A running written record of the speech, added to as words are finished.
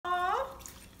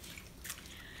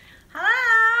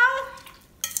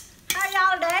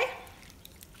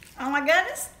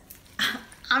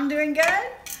I'm doing good.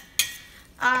 Is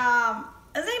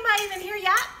anybody even here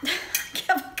yet?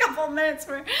 Give a couple of minutes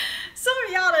for some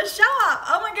of y'all to show up.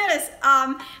 Oh my goodness.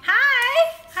 Hi.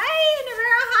 Hey,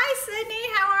 Navera. Hi, Sydney.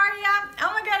 How are ya?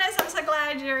 Oh my goodness. I'm so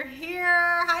glad you're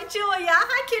here. Hi, Julia.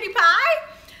 Hi, Cutie Pie.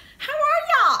 How are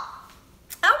y'all?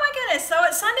 Oh my goodness. So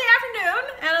it's Sunday afternoon,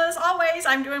 and as always,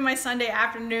 I'm doing my Sunday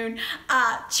afternoon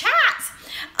chats.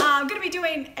 I'm going to be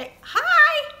doing a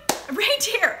hi.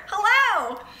 Reindeer,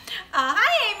 hello.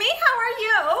 Hi, Amy, how are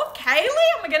you?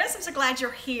 Kaylee, oh my goodness, I'm so glad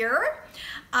you're here.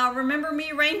 Remember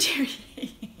me, Reindeer?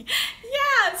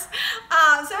 Yes.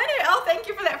 So anyway, oh, thank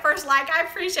you for that first like. I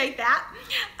appreciate that.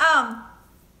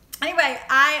 Anyway,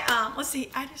 let's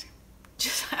see. I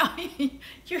just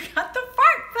you got the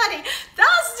fart, buddy.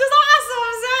 That's just awesome.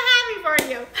 I'm so happy for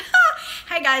you.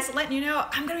 Hey guys, letting you know,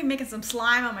 I'm gonna be making some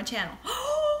slime on my channel.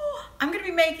 I'm gonna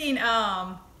be making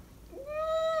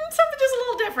something just a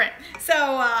little different. So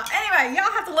anyway, y'all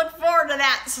have to look forward to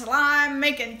that slime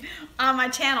making on my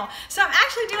channel. So I'm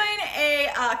actually doing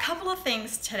a couple of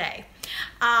things today.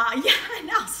 Yeah,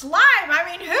 now slime. I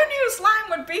mean, who knew slime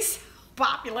would be so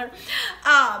popular?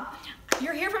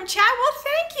 You're here from chat? Well,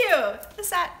 thank you. Is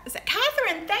that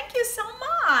Catherine? Thank you so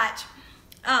much.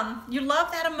 You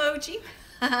love that emoji?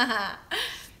 Oh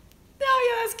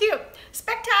yeah, that's cute.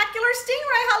 Spectacular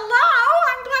Stingray, hello.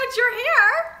 I'm glad you're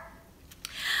here.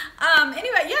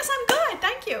 Anyway, yes, I'm good,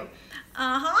 thank you.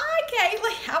 Hi,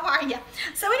 Kaylee, how are you?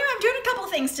 So anyway, I'm doing a couple of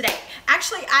things today.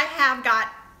 Actually, I have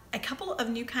got a couple of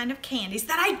new kind of candies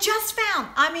that I just found.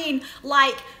 I mean,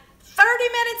 like 30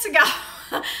 minutes ago.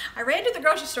 I ran to the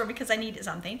grocery store because I needed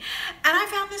something, and I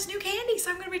found this new candy,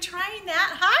 so I'm gonna be trying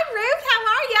that. Hi, Ruth, how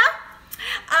are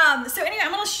you? So anyway,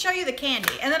 I'm gonna show you the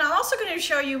candy, and then I'm also gonna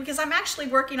show you, because I'm actually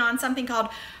working on something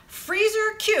called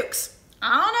freezer Cukes.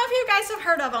 I don't know if you guys have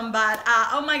heard of them, but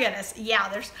oh my goodness, yeah,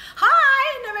 there's,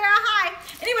 hi, Navera, hi.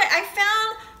 Anyway, I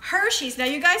found Hershey's. Now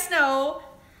you guys know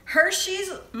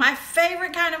Hershey's, my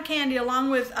favorite kind of candy,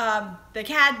 along with the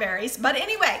Cadbury's. But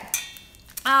anyway,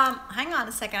 hang on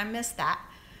a second, I missed that.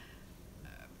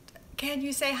 Can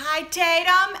you say hi,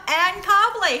 Tatum and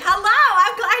Cobley? Hello,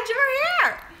 I'm glad you're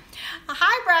here.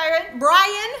 Hi,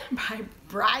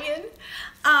 Brian.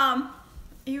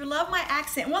 You love my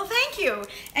accent. Well, thank you.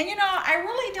 And you know, I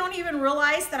really don't even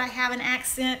realize that I have an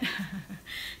accent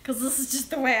because this is just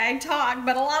the way I talk.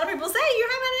 But a lot of people say you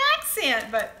have an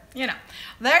accent. But you know,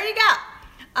 there you go.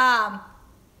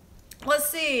 Let's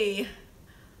see.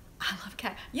 I love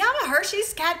cat. Yeah, I'm a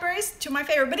Hershey's, Cadbury's, two of my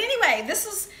favorite. But anyway, this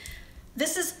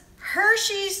is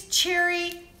Hershey's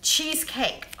Cherry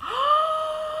Cheesecake.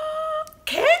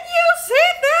 Can you see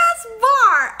this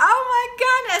bar? Oh my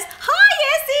goodness. Hi,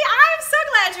 Issy. I'm so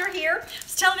glad you're here. I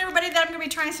was telling everybody that I'm going to be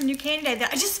trying some new candy today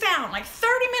that I just found like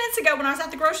 30 minutes ago when I was at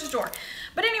the grocery store.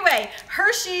 But anyway,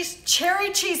 Hershey's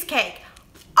Cherry Cheesecake.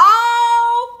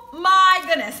 Oh my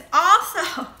goodness.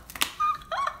 Also,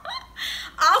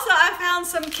 I found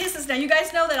some Kisses. Now, you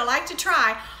guys know that I like to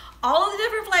try all of the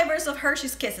different flavors of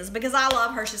Hershey's Kisses because I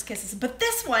love Hershey's Kisses. But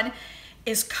this one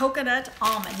is coconut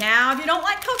almond. Now, if you don't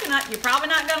like coconut, you're probably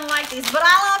not gonna like these, but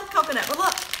I love coconut. But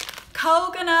look,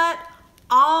 coconut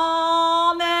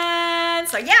almond.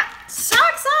 So yeah, so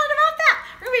excited about that.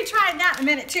 We're gonna be trying that in a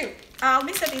minute too. Let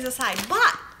me set these aside.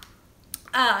 But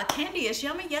candy is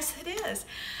yummy. Yes, it is.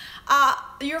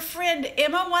 Your friend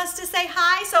Emma wants to say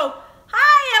hi. So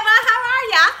hi, Emma. How are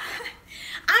ya?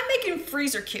 I'm making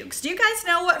freezer Cukes. Do you guys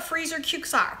know what freezer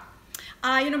Cukes are?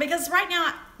 You know, because right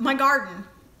now my garden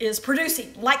is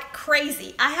producing like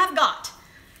crazy. I have got,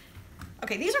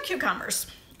 okay, these are cucumbers,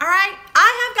 all right?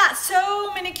 I have got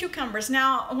so many cucumbers.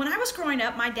 Now, when I was growing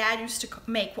up, my dad used to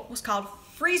make what was called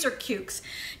freezer Cukes.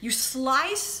 You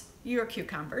slice your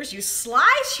cucumbers, you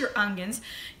slice your onions,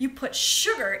 you put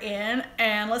sugar in,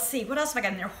 and let's see, what else have I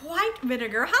got in there? White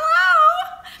vinegar,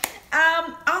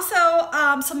 hello! Also,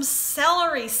 some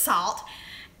celery salt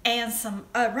and some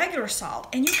regular salt,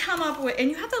 and you come up with, and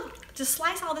you have to just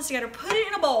slice all this together, put it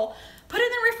in a bowl, put it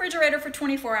in the refrigerator for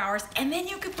 24 hours, and then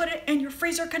you can put it in your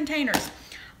freezer containers.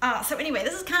 So anyway,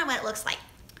 this is kind of what it looks like.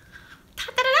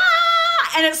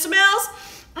 And it smells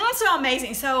so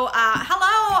amazing. So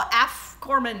hello, F.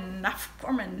 Corman.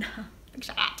 Big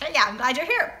shout out to you. I'm glad you're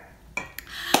here.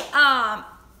 How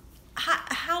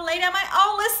late am I?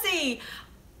 Oh, let's see.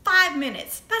 5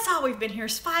 minutes. That's all we've been here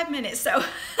is 5 minutes. So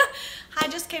I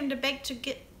just came to bake to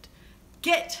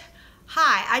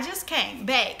I just came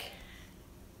bake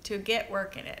to get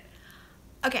working it.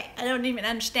 Okay, I don't even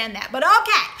understand that, but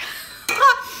okay.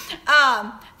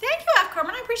 Thank you, F.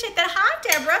 Corman. I appreciate that. Hi,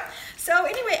 Deborah. So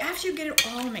anyway, after you get it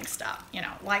all mixed up, you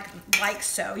know, like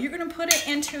so, you're gonna put it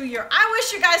into your, I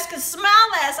wish you guys could smell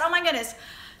this. Oh my goodness.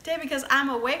 today because I'm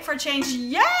awake for a change.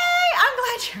 Yay! I'm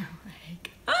glad you're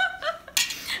awake.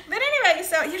 But anyway,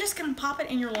 so you're just gonna pop it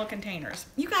in your little containers.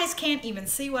 You guys can't even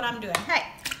see what I'm doing. Hey,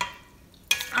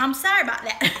 I'm sorry about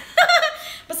that.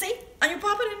 But see, you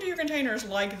pop it into your containers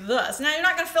like this. Now you're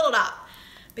not gonna fill it up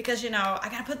because, you know, I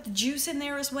gotta put the juice in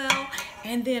there as well,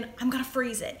 and then I'm gonna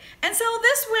freeze it. And so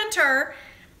this winter,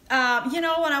 you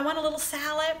know, when I want a little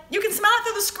salad, you can smell it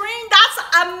through the screen. That's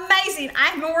amazing.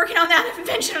 I've been working on that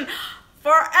invention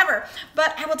forever.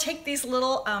 But I will take these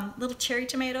little cherry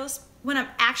tomatoes when I'm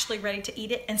actually ready to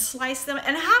eat it and slice them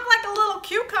and have like a little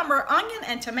cucumber, onion,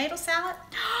 and tomato salad.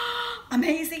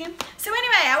 Amazing. So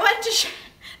anyway, I wanted to share.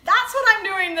 That's what I'm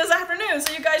doing this afternoon.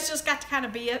 So you guys just got to kind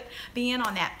of be in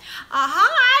on that.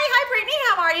 Hi, Brittany.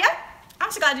 How are you?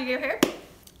 I'm so glad you're here.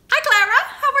 Hi, Clara.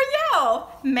 How are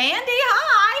you? Mandy,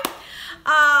 hi.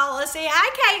 Let's see. Hi,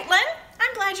 Caitlin.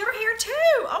 I'm glad you're here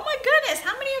too. Oh my goodness.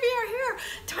 How many of you are here?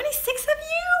 26 of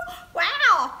you?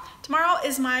 Wow. Tomorrow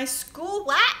is my school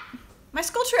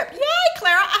trip. Yay,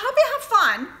 Clara. I hope you have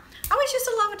fun. I always used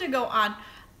to love it to go on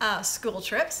school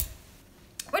trips.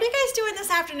 What are you guys doing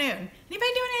this afternoon?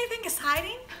 Anybody doing anything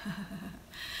exciting?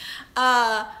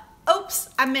 Oops,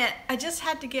 I just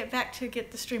had to get back to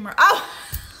get the streamer. Oh,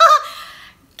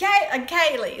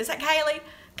 Kaylee, is that Kaylee?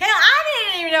 Kaylee, I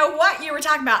didn't even know what you were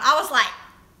talking about. I was like,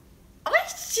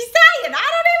 what's she saying? I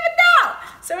don't even know.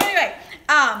 So anyway,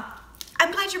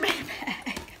 I'm glad you're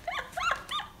back.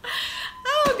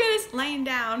 Oh goodness, laying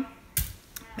down.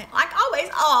 Like always,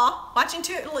 watching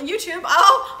YouTube.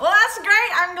 Oh, well, that's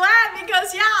great. I'm glad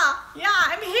because, yeah,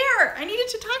 I'm here. I needed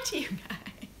to talk to you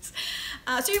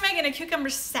guys. So you're making a cucumber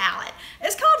salad.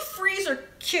 It's called freezer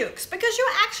cukes because you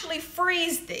actually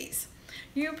freeze these.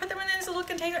 You put them in this little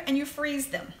container and you freeze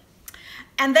them.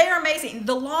 And they are amazing.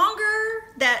 The longer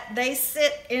that they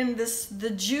sit in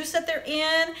the juice that they're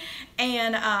in,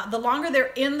 and the longer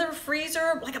they're in the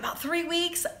freezer, like about 3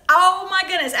 weeks, oh my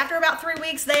goodness, after about 3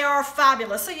 weeks, they are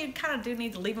fabulous. So you kind of do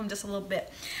need to leave them just a little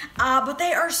bit. But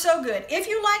they are so good. If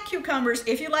you like cucumbers,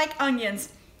 if you like onions,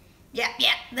 yeah,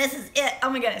 this is it. Oh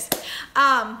my goodness.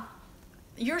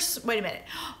 Wait a minute.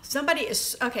 Somebody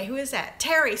is, okay, who is that?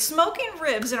 Terry, smoking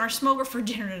ribs in our smoker for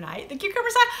dinner tonight. The cucumber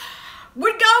salad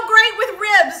would go great with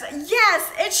ribs.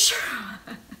 Yes, it sure.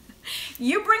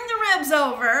 You bring the ribs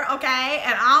over, okay,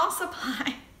 and I'll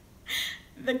supply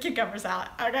the cucumber salad.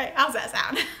 Okay, how's that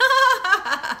sound?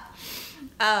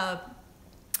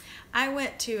 I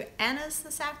went to Anna's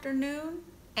this afternoon.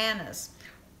 Anna's.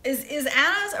 Is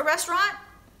Anna's a restaurant?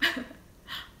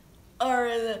 Or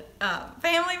is it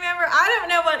family member? I don't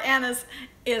know what Anna's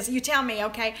is. You tell me,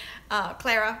 okay?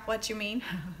 Clara, what you mean?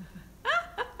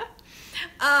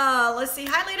 Let's see.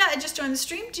 Hi, Leta. I just joined the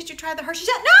stream. Did you try the Hershey's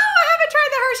yet? No, I haven't tried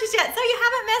the Hershey's yet. So you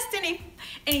haven't missed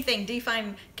anything.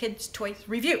 Define Kids Toys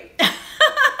Review.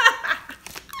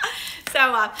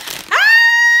 So,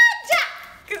 Jack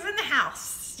is in the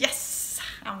house. Yes.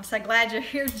 I'm so glad you're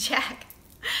here, Jack.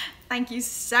 Thank you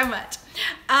so much.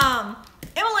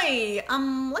 Emily,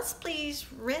 let's please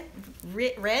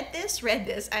read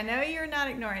this. I know you're not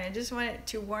ignoring it. I just wanted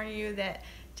to warn you that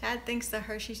Chad thinks the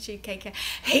Hershey's cheesecake.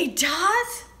 He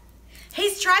does?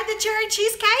 He's tried the cherry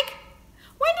cheesecake?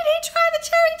 When did he try the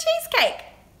cherry cheesecake?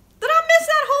 Did I miss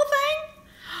that whole thing?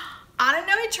 I don't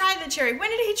know he tried the cherry. When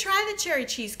did he try the cherry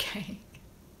cheesecake?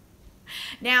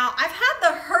 Now, I've had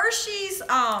the Hershey's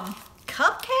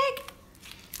cupcake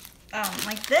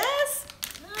like this.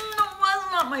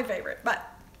 Was not my favorite,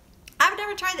 but I've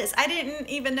never tried this. I didn't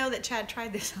even know that Chad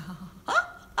tried this.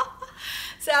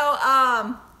 So,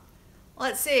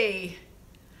 let's see.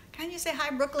 Can you say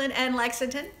hi, Brooklyn and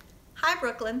Lexington? Hi,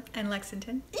 Brooklyn and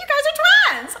Lexington. You guys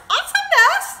are twins.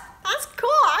 Awesomeness. That's cool.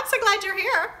 I'm so glad you're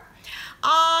here.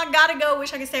 Gotta go.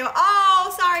 Wish I could stay.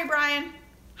 Oh, sorry, Brian.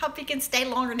 Hope you can stay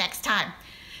longer next time.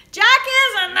 Jack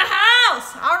is in the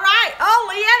house. All right. Oh,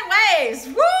 Leanne waves.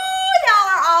 Woo! Y'all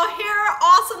are all here.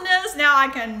 Awesomeness. Now I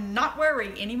cannot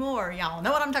worry anymore. Y'all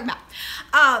know what I'm talking about.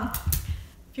 A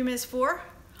few minutes before.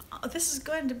 Oh, this is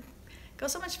going to go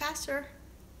so much faster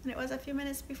than it was a few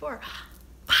minutes before.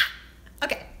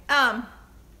 Okay.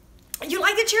 You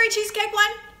like the cherry cheesecake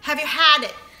one? Have you had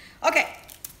it? Okay.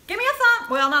 Give me a thumb.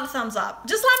 Well, not a thumbs up.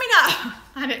 Just let me know.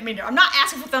 I didn't mean to. I'm not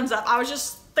asking for thumbs up. I was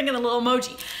just thinking a little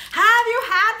emoji. Have you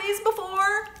had these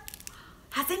before?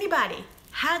 Has anybody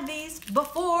had these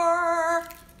before?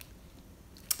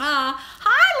 Hi,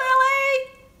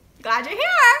 Lily. Glad you're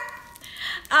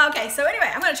here. Okay, so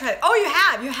anyway, I'm going to try it. Oh, you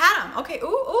have. You had them. Okay.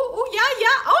 Ooh,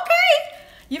 yeah. Okay.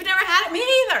 You've never had it? Me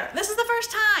either. This is the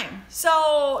first time.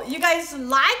 So, you guys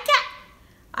like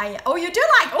it? Oh, you do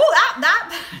like. Oh,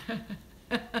 that.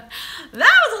 That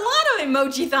was a lot of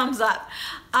emoji thumbs up.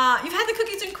 You've had the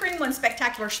cookies and cream one,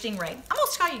 Spectacular Stingray. I'm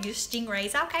gonna call you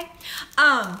Stingrays, okay?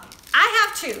 I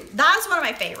have two. That's one of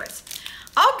my favorites.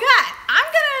 Oh God, I'm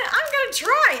gonna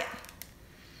try it.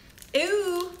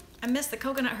 Ooh, I missed the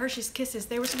coconut Hershey's Kisses.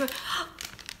 They were so good.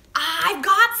 I've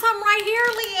got some right here,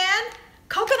 Leanne.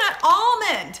 Coconut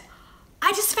almond.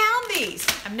 I just found these.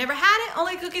 I've never had it,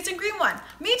 only cookies and cream one.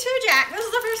 Me too, Jack. This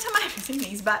is the first time I've seen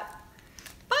these, but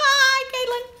bye,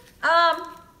 Caitlin.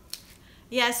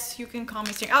 Yes, you can call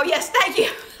me Sting. Oh yes, thank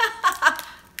you.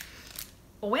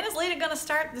 Well, when is Leta gonna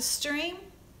start the stream?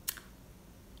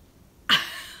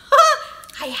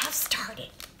 I have started.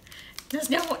 Does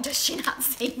she not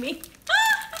see me?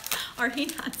 Or he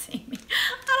not see me?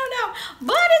 I don't know,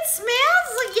 but it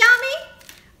smells yummy.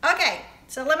 Okay,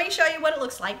 so let me show you what it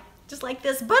looks like. Just like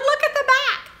this, but look at the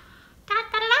back. Da,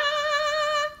 da, da,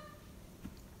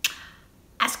 da.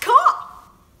 That's cool.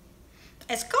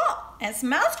 It's cool. It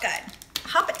smells good. I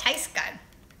hope it tastes good.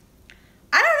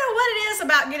 I don't know what it is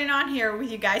about getting on here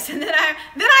with you guys and then I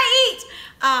eat.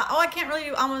 Oh, I can't really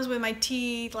do almonds with my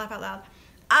teeth. Laugh out loud.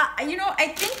 You know, I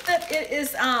think that it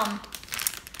is. Oh,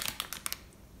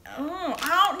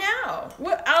 I don't know.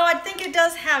 Oh, I think it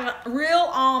does have real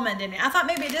almond in it. I thought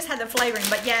maybe it just had the flavoring,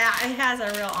 but yeah, it has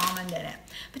a real almond in it.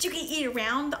 But you can eat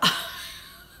around.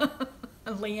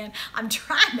 Leanne, I'm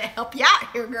trying to help you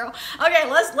out here, girl. Okay,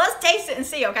 let's taste it and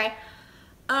see. Okay.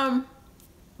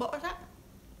 What was that?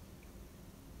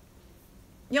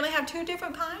 You only have two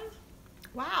different kinds?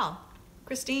 Wow,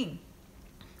 Christine.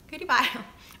 Cutie pie.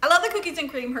 I love the cookies and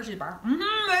cream Hershey's bar. Me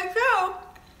too.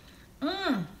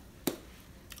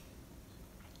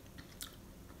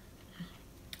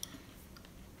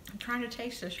 Trying to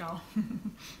taste this, y'all. So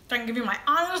I can give you my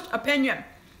honest opinion.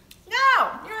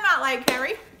 No, you're not like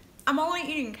Harry. I'm only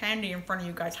eating candy in front of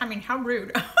you guys. I mean, how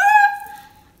rude.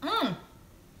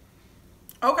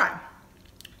 Okay.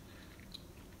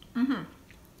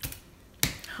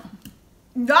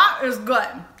 That is good.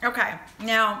 Okay,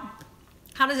 now,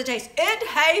 how does it taste? It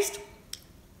tastes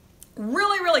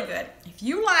really, really good. If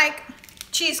you like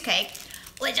cheesecake,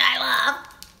 which I love,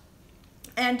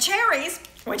 and cherries,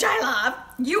 which I love,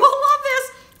 you will love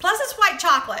this. Plus it's white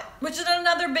chocolate, which is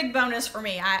another big bonus for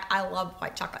me. I love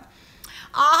white chocolate.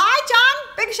 Hi, John.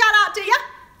 Big shout out to you.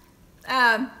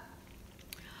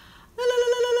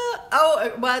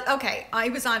 Oh, well, okay. He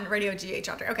was on Radio GH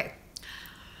out there. Okay.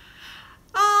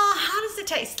 How does it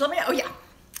taste? Let me know. Oh, yeah.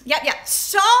 Yep.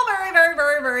 So very, very,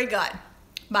 very, very good.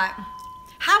 But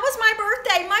how was my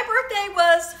birthday? My birthday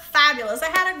was fabulous. I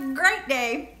had a great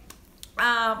day.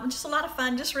 Just a lot of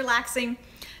fun, just relaxing.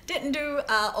 Didn't do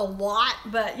a lot,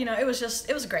 but you know, it was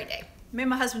a great day. Me and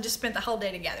my husband just spent the whole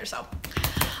day together. So,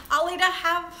 Leta,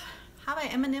 have an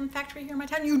M&M factory here in my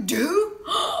town? You do?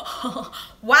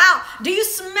 Wow. Do you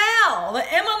smell the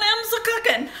M&Ms are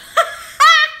cooking?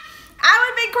 I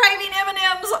would be craving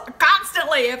M&Ms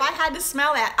constantly if I had to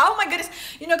smell that. Oh my goodness.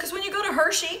 You know, because when you go to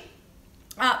Hershey,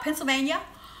 Pennsylvania,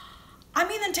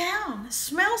 I'm in the town. It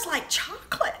smells like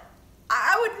chocolate.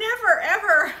 I would never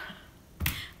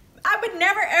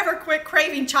ever quit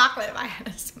craving chocolate if I had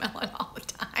to smell it all the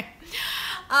time.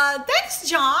 Thanks,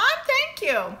 John. Thank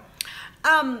you.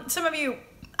 Some of you,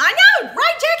 I know,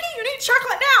 right, Jackie? You need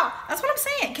chocolate now. That's what I'm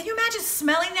saying. Can you imagine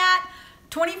smelling that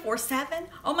 24/7?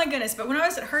 Oh my goodness. But when I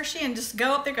was at Hershey and just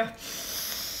go up there, go,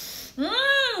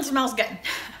 it smells good.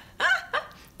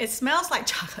 It smells like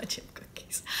chocolate chip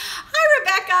cookies. Hi,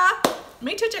 Rebecca.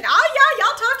 Me too, Jackie. Oh yeah,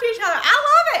 y'all talk to each other. I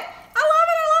love it.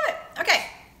 Okay.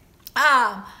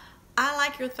 I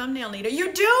like your thumbnail, Leta.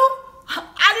 You do?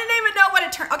 I didn't even know what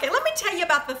it turned. Okay, let me tell you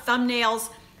about the thumbnails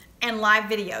and live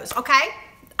videos, okay?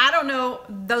 I don't know,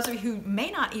 those of you who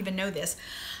may not even know this,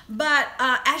 but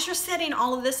as you're setting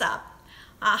all of this up,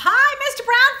 hi, Mr.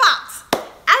 Brown Fox.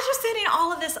 As you're setting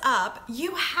all of this up,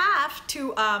 you have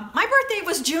to, my birthday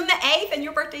was June the 8th, and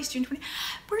your birthday's June 20th.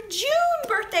 We're June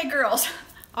birthday girls.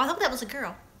 Oh, I thought that was a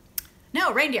girl.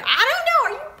 No, reindeer. I don't know.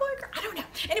 Are you a boy or girl? I don't know.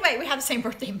 Anyway, we have the same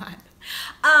birthday month.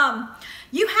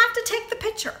 You have to take the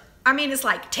picture. I mean, it's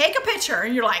like, take a picture,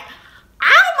 and you're like,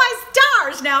 oh my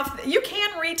stars. Now, you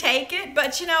can retake it,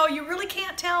 but you know, you really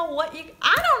can't tell what you,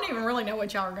 I don't even really know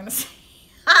what y'all are going to see.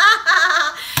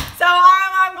 So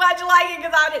I'm glad you like it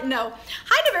because I didn't know.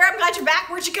 Hi, Devera. I'm glad you're back.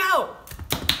 Where'd you go?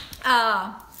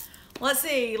 Let's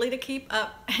see. Leta, keep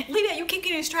up. Leta, you keep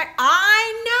getting distracted.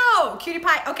 I know. Cutie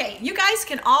pie. Okay, you guys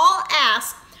can all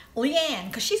ask Leanne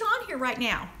because she's on here right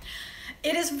now.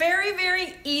 It is very,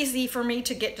 very easy for me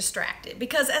to get distracted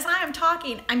because as I am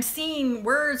talking, I'm seeing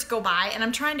words go by and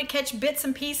I'm trying to catch bits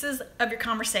and pieces of your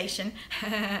conversation.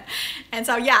 And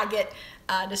so, yeah, I get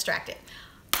distracted.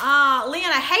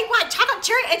 Leanne, I hate white chocolate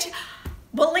cherry.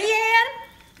 Well, Leanne,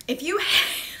 if you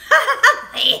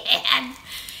Leanne,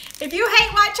 if you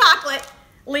hate white chocolate,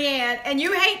 Leanne, and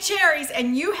you hate cherries,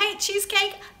 and you hate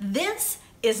cheesecake, this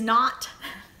is not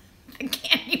the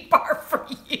candy bar for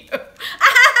you.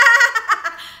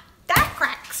 That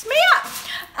cracks me up.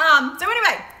 So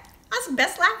anyway, that's the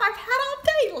best laugh I've had all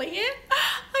day, Leanne.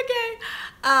 Okay.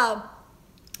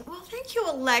 Well, thank you,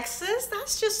 Alexis.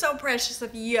 That's just so precious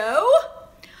of you.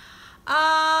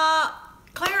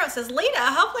 Clara says, Leta,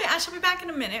 hopefully I shall be back in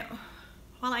a minute.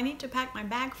 Well, I need to pack my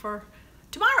bag for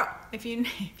tomorrow if you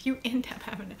end up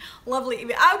having a lovely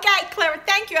evening. Okay, Clara,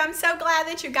 thank you. I'm so glad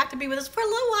that you got to be with us for a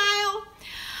little while.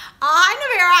 Hi,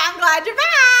 Navera, I'm glad you're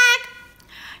back.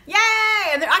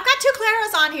 Yay! And I've got 2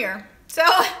 Claras on here. So,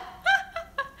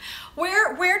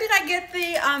 where did I get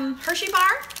the Hershey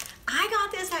bar? I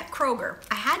got this at Kroger.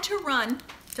 I had to run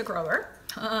to Kroger.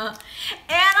 And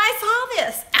I saw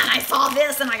this, and I saw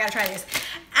this, and I gotta try this.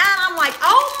 And I'm like,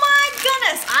 oh my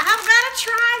goodness, I have gotta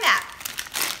try that.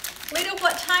 Leta,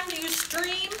 what time do you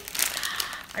stream?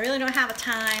 I really don't have a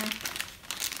time.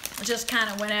 Just kind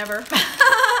of whenever.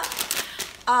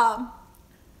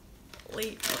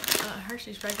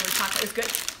 Hershey's regular chocolate is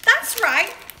good. That's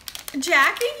right.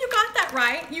 Jackie, you got that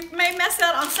right. You may mess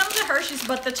out on some of the Hershey's,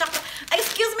 but the chocolate.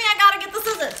 Excuse me, I gotta get the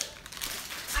scissors.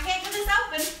 I can't get this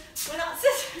open without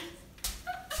scissors.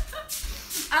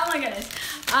 Oh my goodness.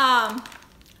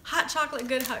 Hot chocolate,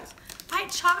 good hugs.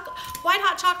 White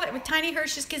hot chocolate with tiny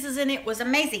Hershey's Kisses in it was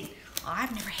amazing. Oh,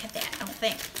 I've never had that, I don't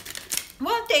think.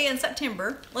 What day in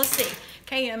September? Let's see.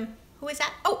 KM, who is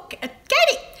that? Oh,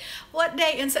 Katie. What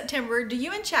day in September do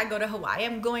you and Chad go to Hawaii?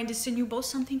 I'm going to send you both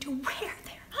something to wear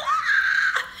there.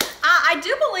 I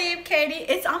do believe, Katie,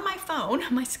 it's on my phone,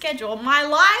 my schedule. My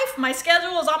life, my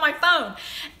schedule is on my phone.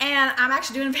 And I'm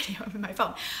actually doing a video on my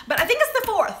phone. But I think it's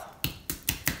the 4th.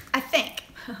 I think.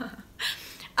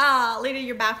 Leta,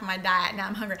 you're back from my diet. Now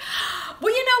I'm hungry.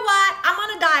 Well, you know what? I'm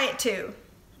on a diet too.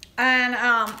 And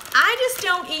I just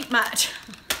don't eat much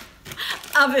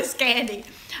of this candy.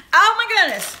 Oh my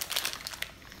goodness.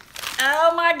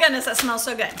 Oh my goodness, that smells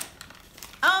so good.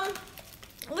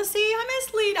 Let's see, I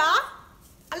miss Leta.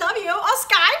 I love you. Oh,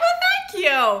 Sky, well, thank you.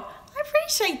 I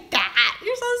appreciate that.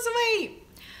 You're so sweet.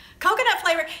 Coconut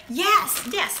flavor. Yes,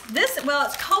 yes. Well,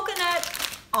 it's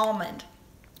coconut almond.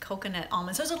 Coconut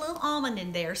almond. So there's a little almond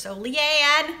in there. So,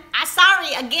 Leanne,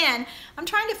 sorry again. I'm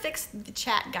trying to fix the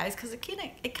chat, guys, because it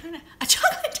kind of, a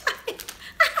chocolate diet.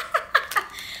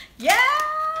 Yeah.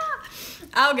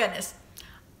 Oh, goodness.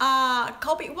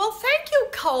 Colby. Well, thank you,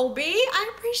 Colby. I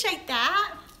appreciate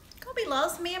that. Colby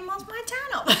loves me and loves my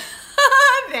channel.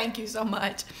 Thank you so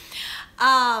much.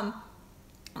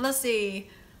 Let's see.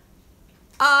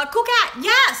 Cool Cat.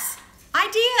 Yes, I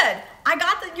did. I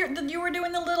got that you were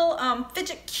doing the little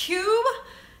fidget cube.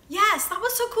 Yes, that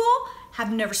was so cool.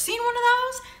 Have never seen one of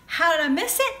those. How did I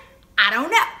miss it? I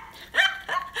don't know.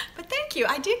 But thank you.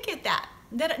 I did get that.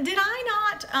 Did I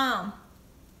not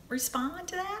respond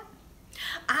to that?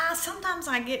 Sometimes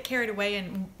I get carried away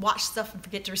and watch stuff and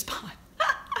forget to respond.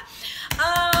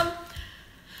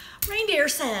 Reindeer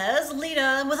says,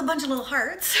 Leta with a bunch of little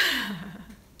hearts.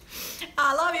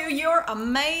 I love you. You're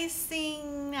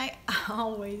amazing. I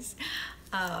always,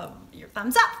 your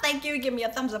thumbs up. Thank you. Give me a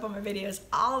thumbs up on my videos.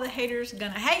 All the haters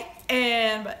gonna hate,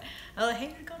 but all the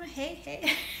haters gonna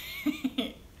hate.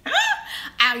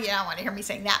 Oh, you don't want to hear me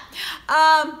saying that.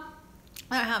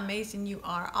 How amazing you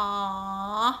are.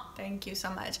 Aw, thank you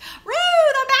so much.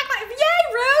 Ruth, I'm back.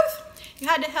 Yay, Ruth. You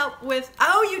had to help with,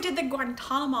 oh, you did the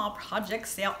Guantanamo project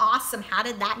sale. Awesome. How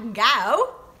did that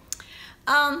go?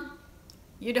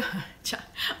 You don't, John,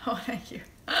 oh, thank you.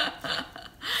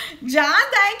 John,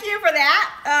 thank you for that.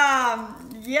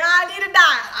 Yeah, I need a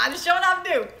diet. I'm just showing up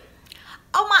too.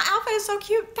 Oh, my outfit is so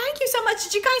cute. Thank you so much.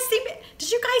 Did you guys see me?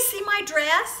 Did you guys see my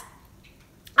dress?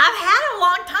 I've had it a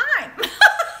long time.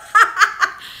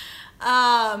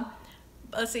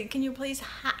 Let's see. Can you please?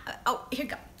 Oh, here you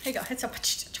go. Here you go. It's a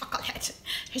piece of chocolate.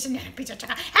 Here's another piece of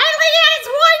chocolate. Hey, Leanne, it's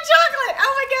white chocolate.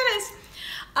 Oh my goodness.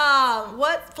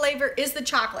 What flavor is the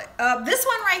chocolate? This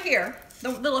one right here, the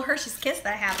little Hershey's Kiss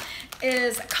that I have,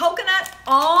 is coconut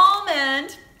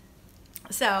almond.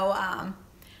 So,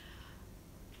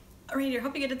 Reindeer,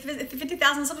 hope you get to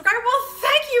 50,000 subscribers. Well,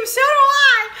 thank you. So do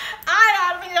I.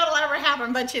 I don't think that'll ever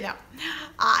happen, but you know,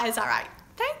 it's all right.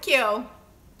 Thank you.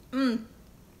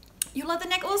 You love the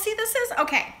neck. Well, see, this is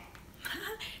okay.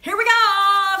 Here we go.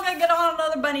 I'm gonna get on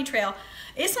another bunny trail.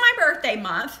 It's my birthday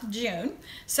month, June.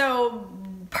 So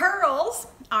pearls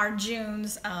are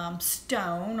June's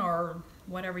stone or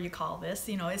whatever you call this,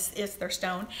 you know, it's their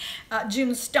stone,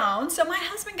 June stone. So my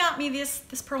husband got me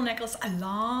this pearl necklace a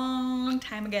long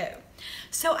time ago.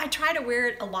 So I try to wear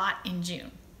it a lot in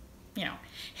June. You know,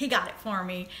 he got it for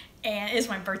me, and it's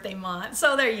my birthday month.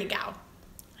 So there you go.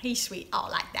 He's sweet, all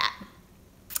like that.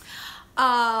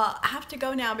 I have to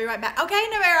go now. I'll be right back. Okay,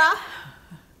 Navera.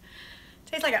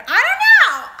 Tastes like I don't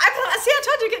know. I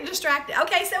told you to get distracted.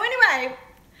 Okay, so anyway,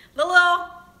 the little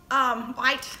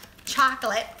white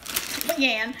chocolate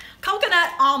again,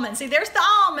 coconut almond. See, there's the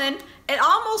almond. It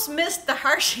almost missed the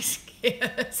Hershey's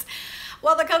Kiss.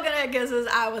 Well, the coconut kisses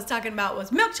I was talking about was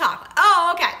milk chocolate.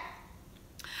 Oh, okay.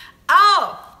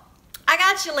 Oh, I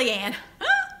got you, Leanne.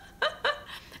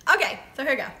 Okay, so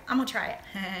here we go. I'm gonna try it.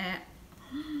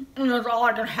 And that's all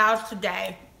I can have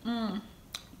today.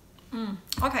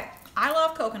 Okay, I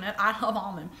love coconut. I love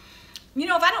almond. You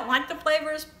know, if I don't like the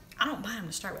flavors, I don't buy them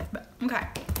to start with. But okay.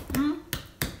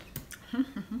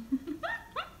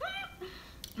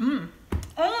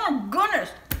 Oh my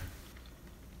goodness.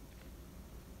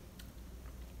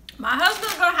 My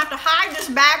husband's gonna have to hide this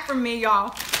bag from me,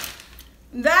 y'all.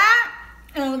 That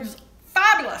is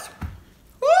fabulous.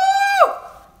 Woo!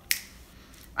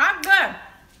 I'm good.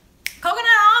 Coconut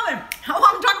almond. That's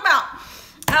what I'm talking about.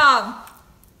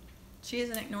 She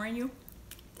isn't ignoring you.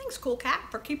 Thanks, Cool Cat,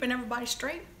 for keeping everybody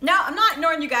straight. No, I'm not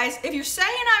ignoring you guys. If you're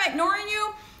saying I'm ignoring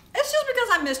you, it's just because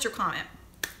I missed your comment.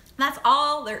 That's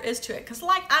all there is to it. Because,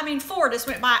 like, I mean, 4 just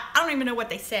went by. I don't even know what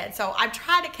they said. So I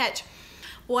try to catch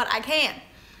what I can.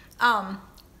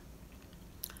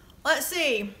 Let's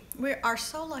see. We are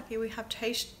so lucky we have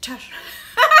taste. Jackie,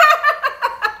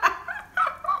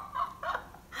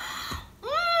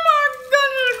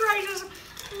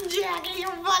 you're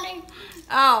funny.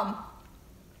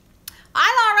 Hi,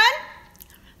 Lauren.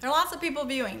 There are lots of people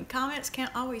viewing. Comments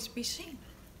can't always be seen.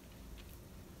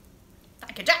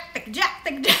 Thank you, Jack. Thank you, Jack.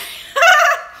 Thank you, Jack.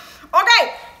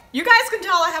 Okay, you guys can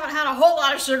tell I haven't had a whole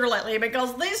lot of sugar lately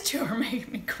because these two are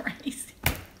making me crazy.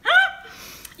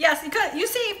 Yes, because you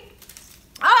see.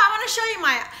 Oh, I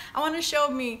want to show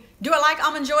me. Do I like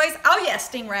Almond Joys? Oh yes,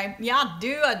 Stingray. Yeah, I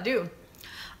do.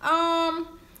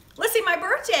 Let's see. My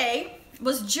birthday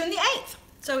was June the 8th,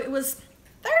 so it was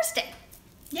Thursday.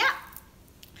 Yeah.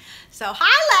 So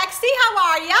hi Lexi, how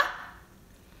are ya?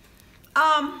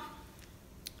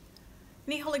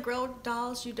 Any Holy Grail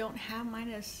dolls you don't have? Mine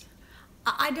is.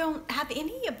 I don't have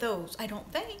any of those. I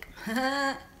don't think.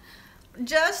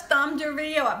 Just thumbed your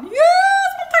video up. Yes,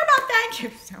 we'll talk about. Thank you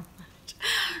so much.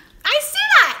 I see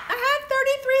that. I had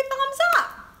 33 thumbs up.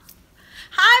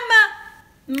 Hi,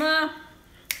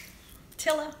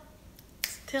 Matilla,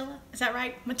 is that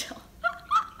right? Matilla.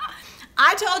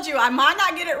 I told you I might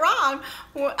not get it wrong.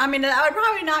 I mean, I would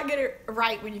probably not get it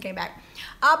right when you came back.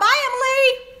 Bye,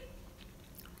 Emily.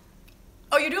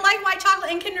 Oh, you do like white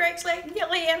chocolate and Kinder Eggs,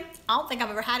 Leanne? I don't think I've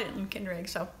ever had it in Kinder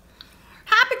Eggs, so.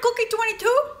 Happy Cookie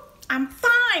 22. I'm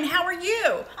fine. How are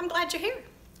you? I'm glad you're here.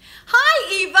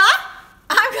 Hi, Eva.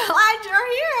 I'm glad you're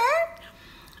here.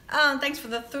 Thanks for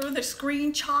the through the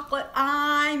screen chocolate.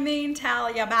 I mean,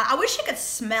 tell you about it. I wish you could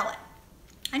smell it.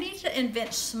 I need to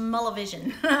invent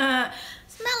smell-o-vision.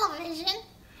 Smell-o-vision.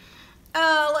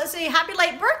 Let's see. Happy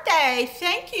late birthday.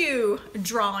 Thank you.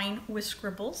 Drawing with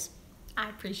scribbles. I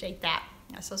appreciate that.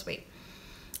 That's so sweet.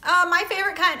 My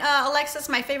favorite kind, Alexis,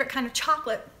 my favorite kind of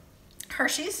chocolate.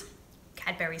 Hershey's.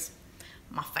 Cadbury's.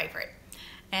 My favorite.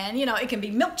 And, you know, it can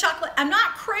be milk chocolate. I'm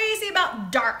not crazy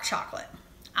about dark chocolate.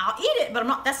 I'll eat it, but I'm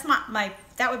not, that's not my,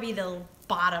 that would be the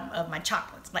bottom of my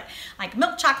chocolates. Like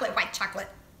milk chocolate, white chocolate,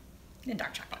 and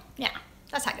dark chocolate. Yeah,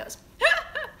 that's how it goes.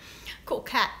 Cool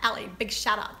Cat, Allie, big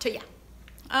shout out to you.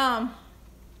 Let's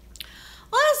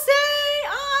see,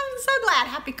 I'm so glad.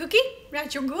 Happy Cookie,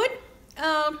 that you're good.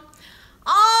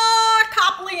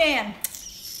 Copley Ann,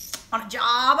 on a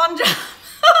job.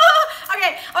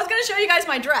 Okay, I was gonna show you guys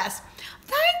my dress.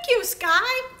 Thank you, Sky.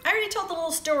 I already told the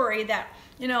little story that,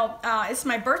 you know, it's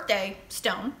my birthday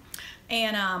stone,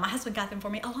 and my husband got them for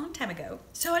me a long time ago.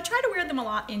 So I try to wear them a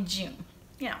lot in June,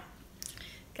 you know,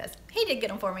 because he did get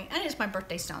them for me, and it's my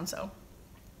birthday stone, so.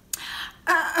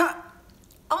 Oh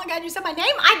my God, you said my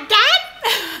name? I did?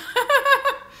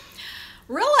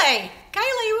 Really?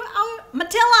 Kaylee,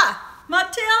 Matilla.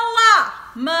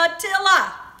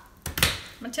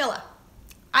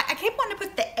 I keep wanting to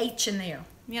put the H in there,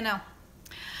 you know.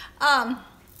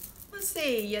 Let's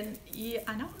see,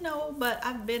 I don't know, but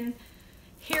I've been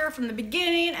here from the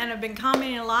beginning and I've been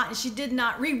commenting a lot, and she did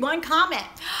not read one comment.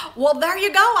 Well, there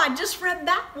you go. I just read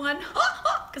that one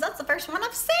because that's the first one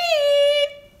I've seen.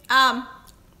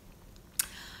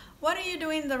 What are you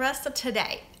doing the rest of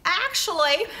today?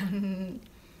 Actually,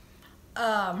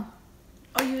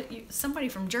 Oh, somebody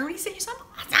from Germany sent you some?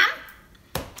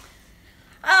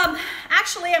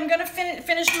 Actually, I'm gonna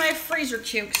finish my freezer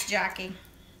cukes, Jackie.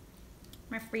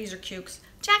 My freezer cukes.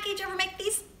 Jackie, did you ever make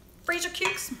these freezer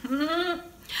cukes? Hello,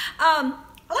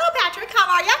 Patrick. How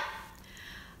are you?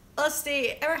 Let's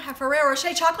see. Ever have Ferrero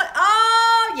Rocher chocolate?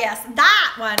 Oh, yes.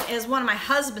 That one is one of my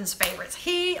husband's favorites.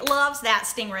 He loves that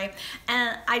Stingray,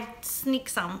 and I sneak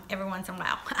some every once in a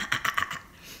while.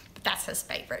 But that's his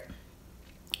favorite.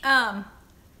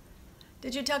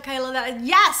 Did you tell Kayla that?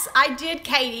 Yes, I did,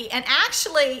 Katie. And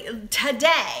actually,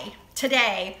 today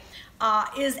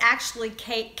is actually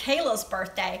Kayla's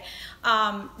birthday.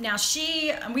 Now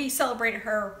we celebrated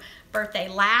her birthday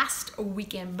last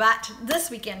weekend, but this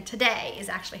weekend, today, is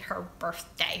actually her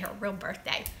birthday, her real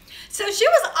birthday. So she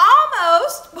was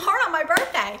almost born on my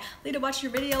birthday. Leta, watch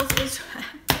your videos.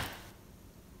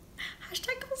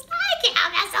 Hashtag goals. Thank you.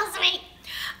 That's so sweet.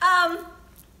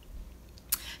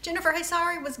 Jennifer, hey,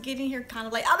 sorry, was getting here kind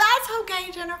of late. Oh, that's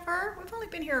okay, Jennifer. We've only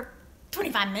been here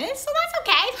 25 minutes, so that's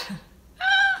okay.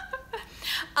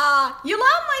 You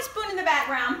love my spoon in the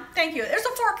background. Thank you. There's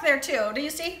a fork there too. Do you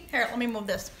see? Here, let me move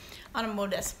this. I'm gonna move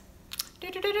this. See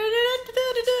it?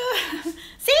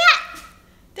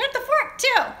 There's the fork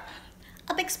too.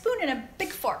 A big spoon and a big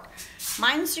fork.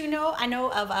 Mine's, I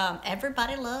know of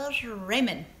Everybody Loves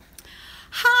Raymond.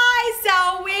 Hi,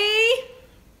 Zoe.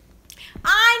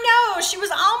 I know, she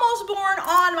was almost born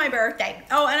on my birthday.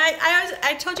 Oh, and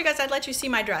I told you guys I'd let you see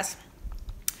my dress.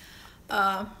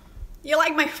 You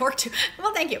like my fork too?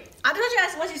 Well, thank you. I told you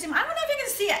guys to let you see my, I don't know if you can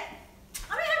see it.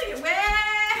 I'm gonna have to get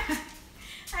way,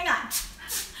 hang on.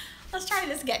 Let's try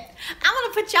this again. I'm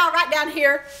gonna put y'all right down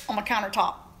here on my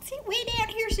countertop. See, way down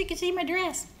here so you can see my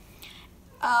dress.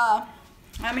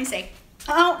 Let me see.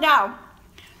 Oh, no.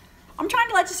 I'm trying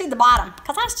to let you see the bottom,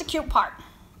 because that's the cute part.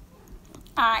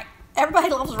 All right. Everybody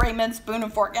loves Raymond spoon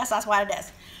and fork. Yes, that's what it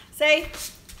is. See?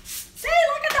 See,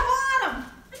 look at the bottom.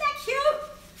 Isn't that cute?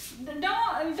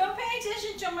 Don't pay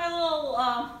attention to my little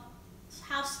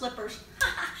house slippers.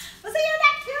 But see, isn't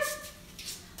that cute?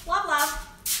 Love, love.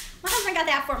 My husband got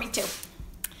that for me too.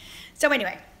 So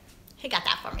anyway, he got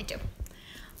that for me too.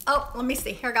 Oh, let me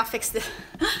see. Here, I gotta fix this.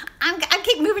 I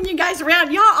keep moving you guys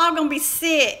around. Y'all all gonna be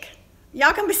sick.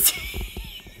 Y'all gonna be sick.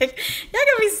 You're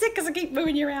gonna be sick because I keep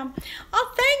moving you around.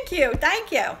 Oh, thank you,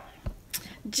 thank you.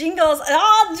 Jingles,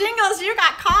 oh, Jingles, you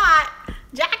got caught.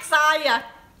 Jack saw you.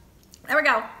 There we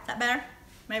go. Is that better?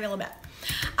 Maybe a little bit.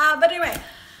 But anyway,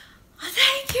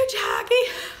 thank you,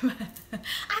 Jackie.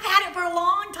 I've had it for a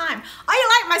long time. Oh, you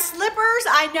like my slippers?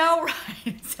 I know,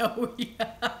 right? So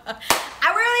yeah.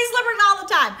 I wear these slippers all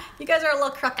the time. You guys are a little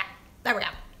crooked. There we go.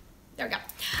 There we go.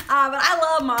 But I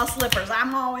love my slippers.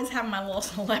 I'm always having my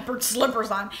little leopard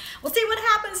slippers on. Well, see, what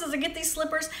happens is I get these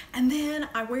slippers and then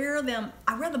I wear them.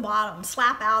 I wear the bottom,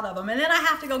 slap out of them, and then I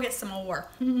have to go get some more.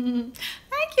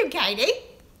 Thank you, Katie.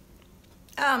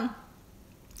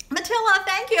 Matilda,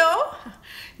 thank you.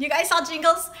 You guys saw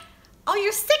Jingles? Oh,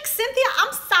 you're sick, Cynthia.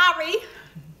 I'm sorry.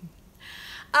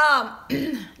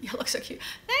 You look so cute.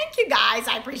 Thank you, guys.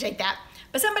 I appreciate that.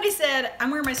 But somebody said, I'm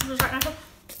wearing my slippers right now.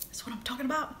 That's what I'm talking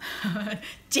about.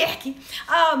 Jackie.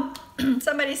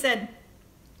 Somebody said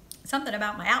something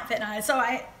about my outfit, and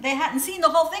they hadn't seen the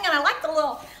whole thing, and I like the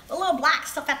little black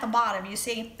stuff at the bottom, you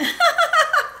see.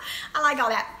 I like all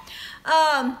that.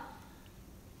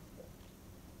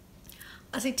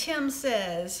 Let's see, Tim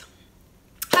says,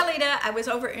 hi, Leta. I was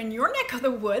over in your neck of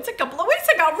the woods a couple of weeks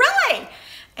ago. Really?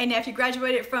 And if you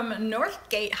graduated from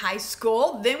Northgate High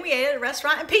School, then we ate at a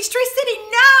restaurant in Peachtree City.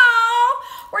 No!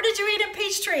 Where did you eat in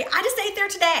Peachtree? I just ate there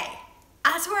today.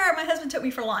 I swear my husband took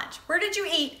me for lunch. Where did you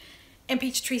eat in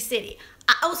Peachtree City?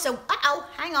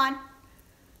 Hang on.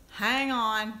 Hang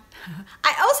on.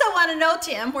 I also want to know,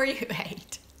 Tim, where you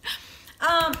ate.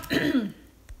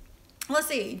 Let's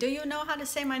see. Do you know how to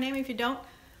say my name? If you don't,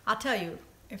 I'll tell you.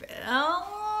 No.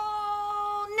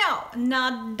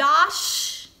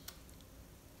 Nadash.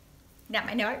 That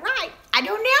might know it right. I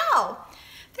don't know.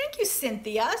 Thank you,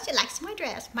 Cynthia. She likes my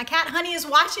dress. My cat, Honey, is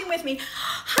watching with me.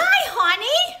 Hi,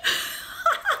 Honey.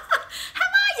 How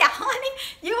are you, Honey?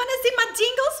 You want to see my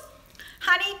Jingles?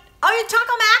 Honey, oh, you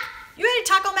Taco Mac? You ate a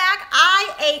Taco Mac?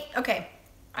 I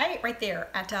ate right there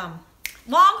at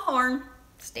Longhorn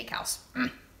Steakhouse.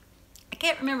 I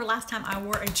can't remember last time I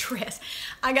wore a dress.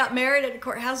 I got married at a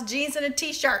courthouse, jeans and a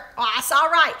t-shirt. Oh, that's all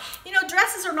right. You know,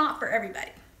 dresses are not for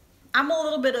everybody. I'm a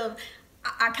little bit of,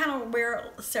 I kind of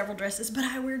wear several dresses, but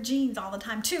I wear jeans all the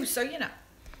time too. So, you know,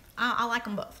 I like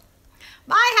them both.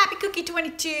 Bye, Happy Cookie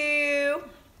 22.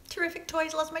 Terrific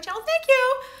Toys loves my channel. Thank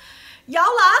you.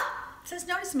 Yola says,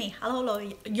 notice me. Hello,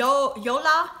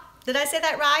 Yola. Did I say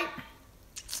that right?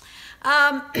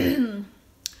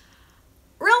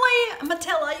 Really,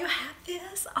 Matilda, you have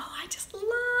this? Oh, I just love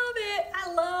it.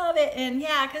 I love it. And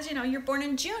yeah, because you know, you're born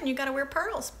in June, you gotta wear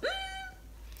pearls.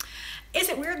 Is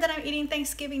it weird that I'm eating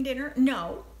Thanksgiving dinner?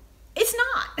 No, it's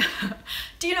not.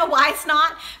 Do you know why it's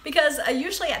not? Because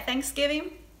usually at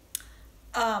Thanksgiving,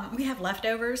 we have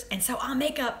leftovers, and so I'll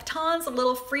make up tons of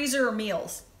little freezer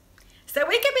meals. So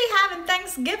we could be having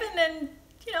Thanksgiving in,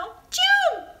 you know,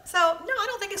 June. So no, I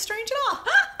don't think it's strange at all.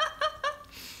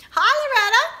 Hi,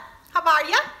 Loretta. How are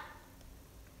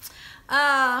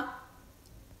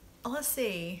you? Let's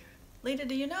see. Leta,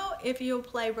 do you know if you'll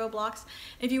play Roblox?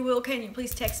 If you will, can you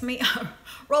please text me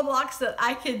Roblox that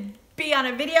I could be on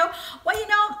a video? Well, you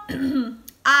know,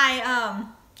 I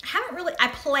haven't really, I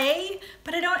play,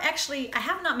 but I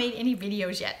have not made any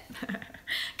videos yet. Because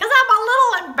I'm a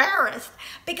little embarrassed.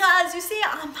 Because you see,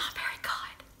 I'm not very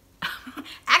good.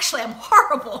 Actually, I'm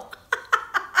horrible.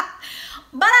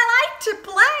 But I like to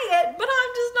play it, but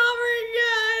I'm just not very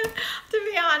good, to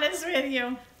be honest with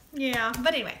you. Yeah,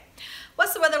 but anyway,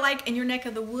 what's the weather like in your neck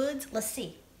of the woods? Let's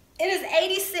see. It is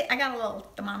 86, I got a little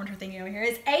thermometer thingy over here.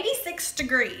 It's 86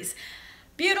 degrees.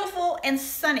 Beautiful and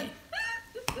sunny.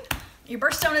 Your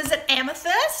birthstone is at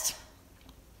Amethyst.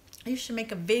 You should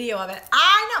make a video of it.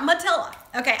 I know, Matilda.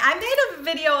 Okay, I made a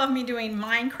video of me doing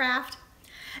Minecraft.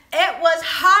 It was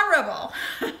horrible.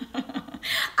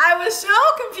 I was so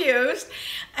confused,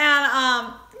 and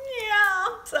yeah,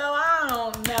 so I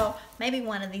don't know. Maybe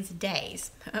one of these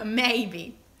days,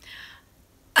 maybe.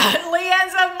 Leanne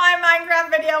says my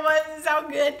Minecraft video wasn't so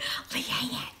good.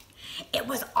 Leanne, it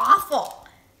was awful.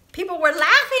 People were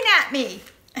laughing at me.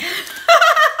 I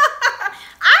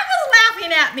was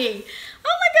laughing at me.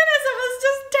 Oh my goodness, it was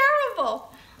just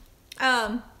terrible.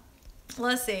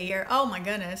 Let's see here. Oh my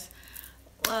goodness.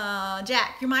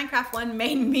 Jack, your Minecraft one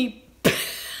made me. Wait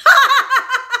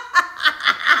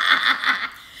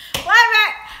a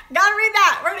minute. Gotta read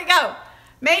that. Where'd it go?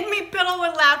 Made me piddle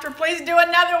with laughter. Please do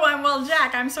another one. Well,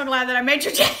 Jack, I'm so glad that I made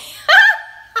your day.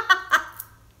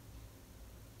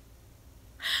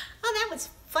 Oh, that was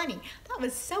funny. That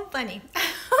was so funny.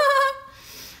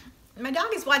 My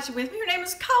dog is watching with me. Her name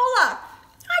is Cola.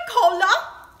 Hi, Cola.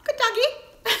 Good doggy.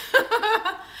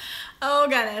 Oh,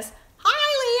 goodness.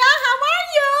 Hi, Leah. How are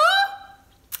you?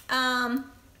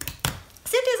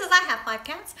 Cynthia says I have 5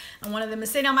 cats, and one of them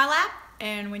is sitting on my lap,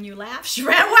 and when you laugh, she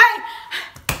ran away.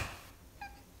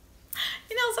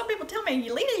 You know, some people tell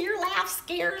me, Leta, your laugh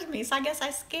scares me, so I guess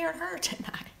I scared her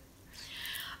tonight.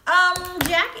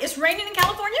 Jack, it's raining in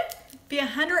California. Be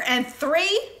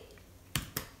 103.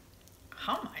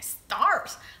 Oh my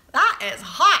stars, that is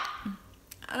hot.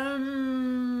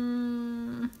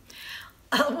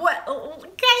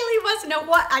 Kaylee wants to know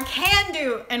what I can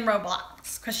do in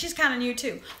Roblox, because she's kind of new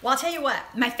too. Well, I'll tell you what,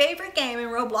 my favorite game in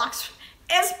Roblox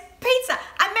is pizza.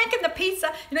 I'm making the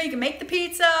pizza. You know, you can make the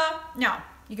pizza. No,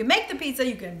 you can make the pizza,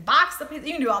 you can box the pizza,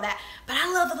 you can do all that. But I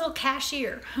love the little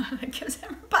cashier that gives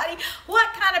everybody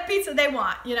what kind of pizza they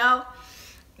want, you know?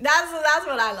 That's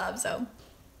what I love, so.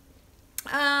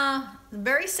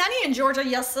 Very sunny in Georgia.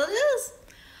 Yes, it is.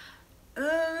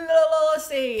 Let's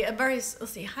see.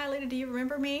 Let's see. Hi, Leta. Do you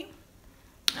remember me?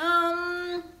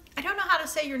 I don't know how to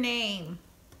say your name.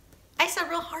 It's a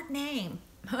real hard name.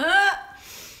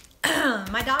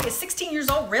 My dog is 16 years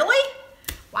old. Really?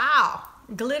 Wow.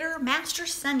 Glitter Master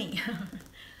Sunny.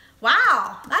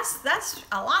 Wow. That's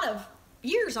a lot of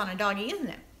years on a doggy, isn't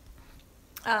it?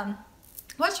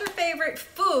 What's your favorite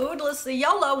food? Let's see.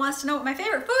 YOLO wants to know what my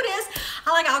favorite food is.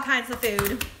 I like all kinds of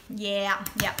food. Yeah.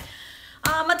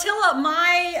 Matilda,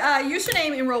 my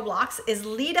username in Roblox is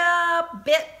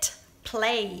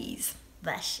LetaBitPlays.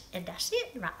 That's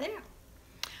it right there.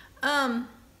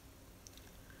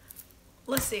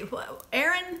 Let's see.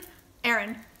 Aaron,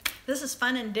 this is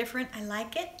fun and different. I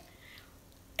like it.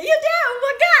 You do?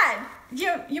 Well,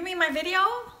 good. You mean my video?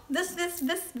 This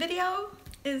video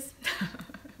is.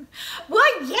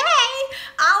 Well, yay!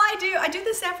 I do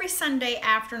this every Sunday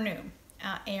afternoon.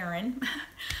 Aaron,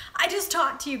 I just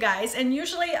talk to you guys, and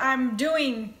usually I'm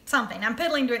doing something. I'm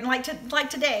piddling doing like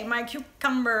today, my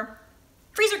cucumber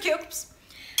freezer cubes.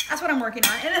 That's what I'm working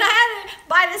on. And then I had to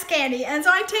buy this candy, and so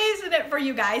I tasted it for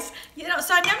you guys. You know,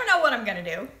 so I never know what I'm gonna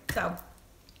do. So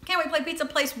can't we play Pizza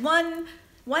Place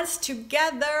once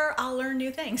together? I'll learn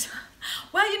new things.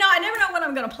 Well, you know, I never know what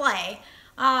I'm gonna play.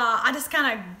 I just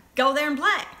kind of go there and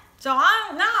play. So I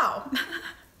don't know.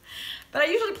 But I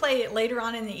usually play it later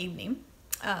on in the evening.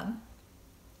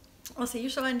 Let's see, you're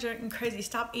so crazy.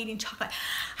 Stop eating chocolate.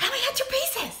 I only had 2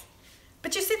 pieces.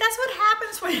 But you see, that's what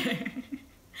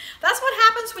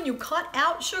happens when you cut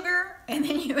out sugar and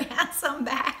then you add some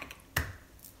back.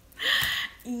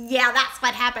 Yeah, that's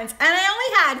what happens. And I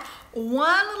only had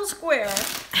one little square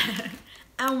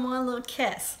and one little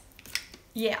kiss.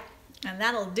 Yeah, and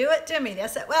that'll do it to me.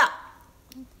 That's it. Well,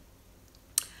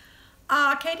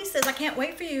 Katie says, I can't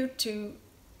wait for you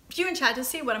in chat to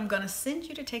see what I'm gonna send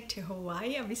you to take to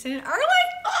Hawaii. I'll be sending it early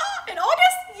in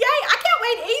August. Yay! I can't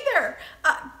wait either.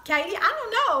 Katie, I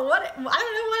don't know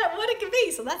what it could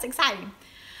be. So that's exciting.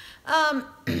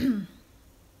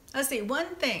 Let's see.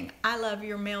 One thing, I love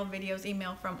your mail videos,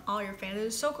 email from all your fans. It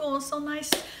was so cool and so nice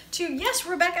too. Yes,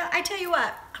 Rebecca. I tell you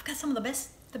what, I've got some of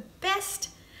the best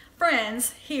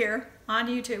friends here on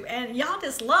YouTube, and y'all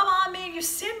just love on me. You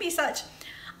send me such.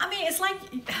 I mean, it's like,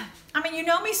 I mean, you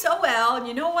know me so well, and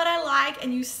you know what I like,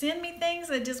 and you send me things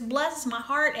that just blesses my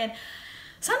heart. And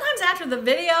sometimes after the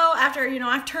video, after, you know,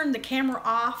 I've turned the camera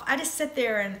off, I just sit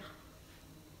there and,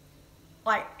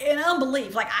 like, in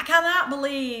unbelief. Like, I cannot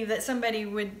believe that somebody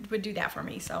would do that for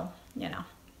me. So, you know.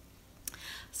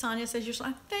 Sonia says, you're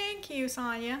so, thank you,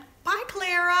 Sonia. Bye,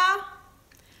 Clara.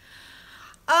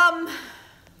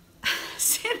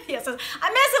 Cynthia says,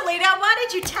 I miss it, Leta. What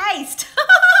did you taste?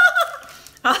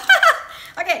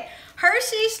 Okay,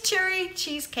 Hershey's Cherry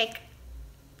Cheesecake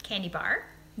Candy Bar,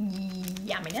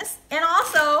 yumminess, and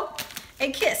also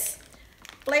a kiss,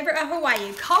 flavor of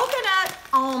Hawaii, coconut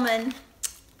almond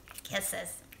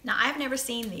kisses. Now, I've never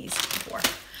seen these before.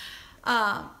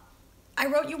 I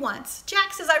wrote you once.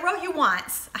 Jack says, I wrote you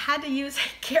once. I had to use a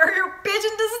carrier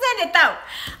pigeon to send it, though.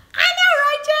 I know,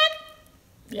 right, Jack?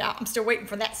 Yeah, I'm still waiting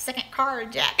for that second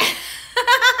card, Jack.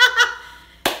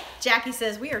 Jackie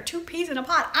says, we are 2 peas in a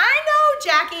pod. I know,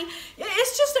 Jackie.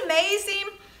 It's just amazing.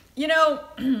 You know,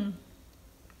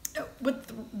 with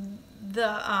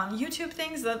the YouTube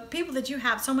things, the people that you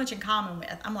have so much in common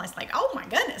with. I'm like, oh my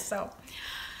goodness. So,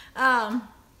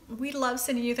 we love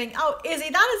sending you things. Oh, Izzy,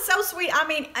 that is so sweet. I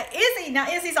mean, Izzy, now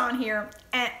Izzy's on here.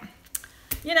 And,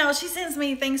 you know, she sends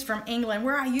me things from England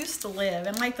where I used to live,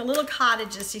 and like the little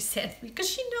cottages she sent me, because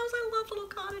she knows I love little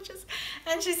cottages.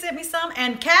 And she sent me some,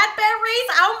 and Cadbury's.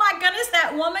 Oh my goodness,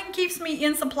 that woman keeps me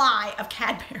in supply of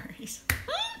Cadbury's.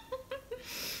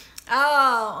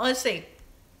 Oh, let's see.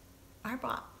 I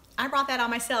brought that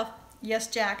on myself. Yes,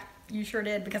 Jack, you sure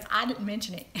did, because I didn't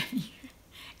mention it.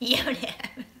 You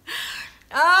did.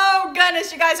 Oh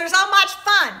goodness, you guys are so much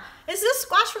fun. Is this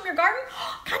squash from your garden?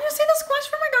 Can you see the squash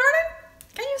from my garden?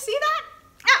 Can you see that?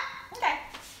 Yeah, okay.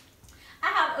 I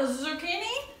have a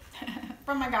zucchini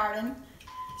from my garden,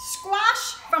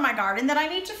 squash from my garden that I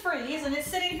need to freeze, and it's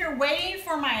sitting here waiting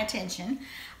for my attention.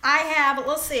 I have,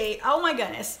 let's see, oh my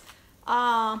goodness,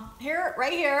 right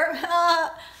here,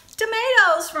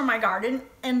 tomatoes from my garden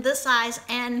in this size,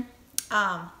 and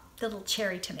the little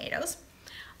cherry tomatoes.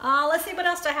 Let's see, what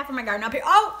else do I have from my garden up here?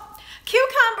 Oh,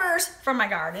 cucumbers from my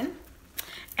garden,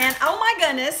 and oh my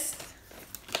goodness,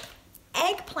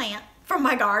 eggplant from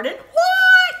my garden.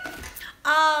 What?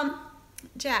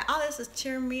 Jack, oh, this is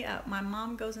cheering me up. My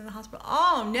mom goes in the hospital.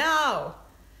 Oh no.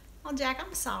 Oh, Jack,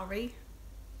 I'm sorry.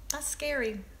 That's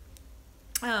scary.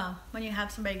 Oh, when you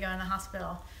have somebody go in the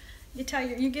hospital, you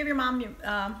give your mom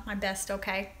my best,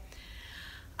 okay?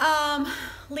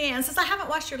 Leanne says, I haven't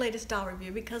watched your latest doll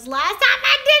review because last time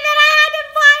I did that, I had to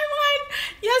buy one.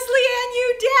 Yes, Leanne,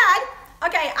 you did.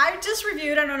 Okay, I just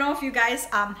reviewed. I don't know if you guys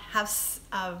have.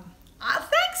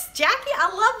 Thanks, Jackie. I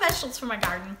love vegetables from my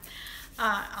garden.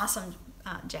 Awesome,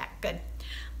 Jack. Good.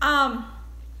 Leanne,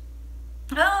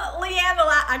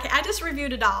 okay, I just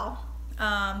reviewed a doll,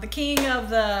 the King of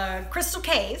the Crystal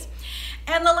Caves.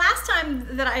 And the last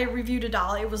time that I reviewed a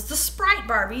doll, it was the Sprite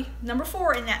Barbie, number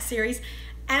 4 in that series.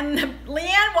 And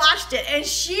Leanne watched it, and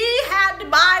she had to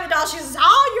buy the doll. She says,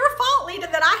 oh, your fault, Leta,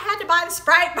 that I had to buy the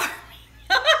Sprite Barbie.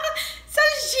 So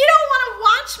she don't want to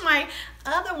watch my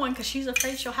other one because she's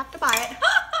afraid she'll have to buy it.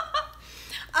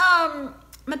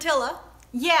 Matilda,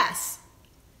 yes,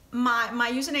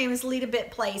 my username is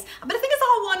LetaBitPlays, but I think it's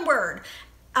all one word.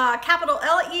 Capital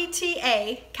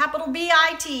L-E-T-A, capital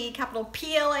B-I-T, capital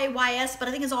P-L-A-Y-S, but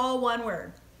I think it's all one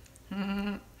word.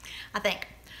 I think.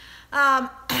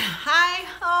 Hi,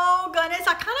 oh goodness,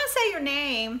 I kind of say your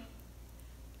name.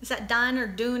 Is that Dun or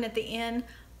Dune at the end?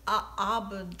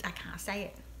 I can't say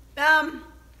it.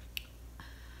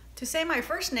 To say my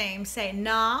first name, say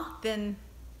na, then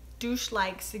douche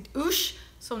like oosh,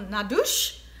 so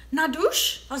nadouche,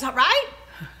 nadouche. Oh, is that right?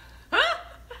 Huh?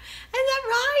 Is that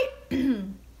right?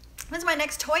 When's my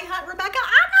next toy hunt, Rebecca?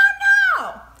 I don't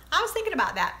know. I was thinking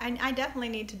about that. I definitely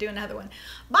need to do another one.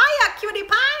 Bye, cutie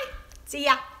pie. See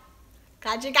ya.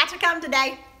 Glad you got to come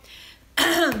today.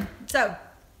 So,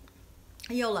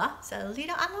 Yola says,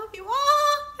 Leta, I love you.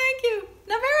 Oh, thank you.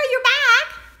 Navera, you're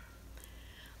back.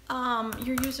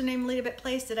 your username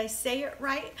LetaBitPlays. Did I say it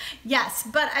right? Yes,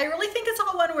 but I really think it's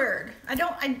all one word. I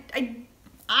don't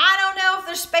know if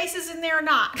there's spaces in there or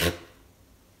not.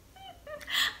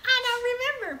 I don't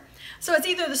remember. So it's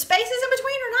either the spaces in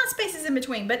between or not spaces in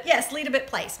between. But yes,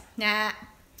 LetaBitPlays. Nah.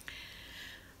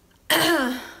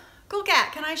 Cool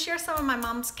cat. Can I share some of my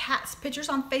mom's cat's pictures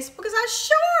on Facebook? Because I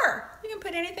sure. You can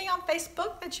put anything on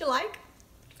Facebook that you like.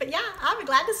 But yeah, I'll be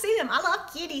glad to see them. I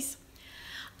love kitties.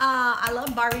 I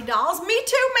love Barbie dolls. Me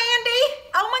too, Mandy.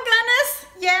 Oh my goodness.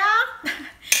 Yeah.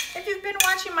 If you've been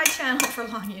watching my channel for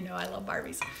long, you know I love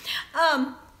Barbies.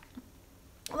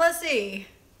 Let's see.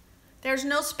 There's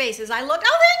no spaces. I looked.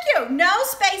 Oh, thank you. No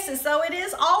spaces. So it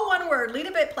is all one word.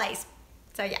 LetaBitPlays.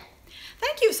 So yeah.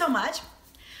 Thank you so much.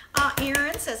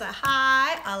 Erin says,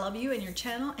 hi, I love you and your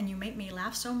channel, and you make me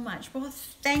laugh so much. Well,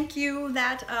 thank you.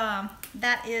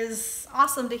 That is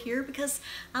awesome to hear, because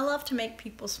I love to make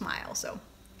people smile. So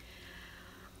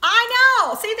I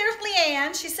know. See, there's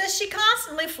Leanne. She says she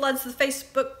constantly floods the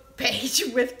Facebook page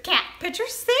with cat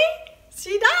pictures. See?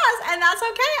 She does, and that's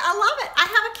okay. I love it. I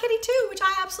have a kitty too, which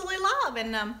I absolutely love,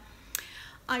 and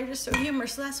you're just so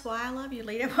humorous. So that's why I love you,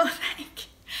 Leta. Well,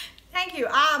 thank you.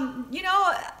 You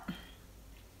know,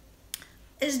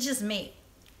 it's just me.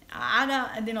 I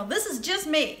don't, you know, this is just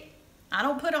me. I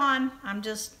don't put on. I'm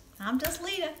just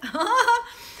Leta.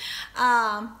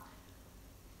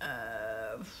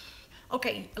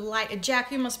 Okay, like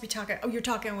Jack, you must be talking. Oh, you're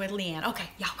talking with Leanne. Okay,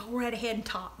 y'all go right ahead and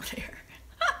talk there.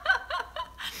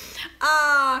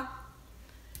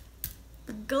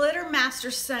 Glitter Master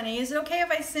Sunny, is it okay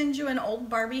if I send you an old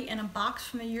Barbie in a box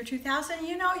from the year 2000?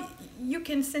 You know, you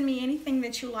can send me anything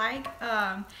that you like.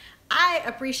 I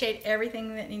appreciate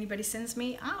everything that anybody sends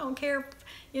me. I don't care if,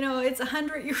 you know, it's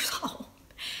 100 years old.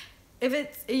 If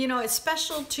it's, you know, it's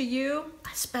special to you,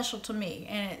 it's special to me.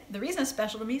 And the reason it's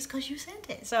special to me is because you sent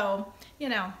it. So, you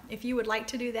know, if you would like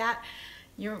to do that,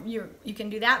 you can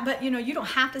do that. But, you know, you don't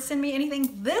have to send me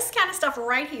anything. This kind of stuff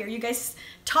right here, you guys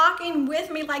talking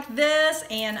with me like this,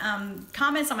 and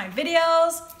comments on my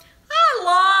videos, I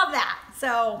love that.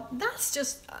 So that's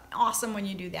just awesome when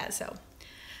you do that. So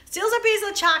steals a piece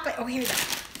of chocolate. Oh, here you go.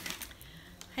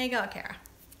 Here you go, Kara.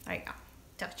 There you go.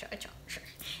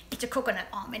 It's a coconut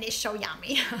almond. It's so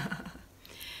yummy.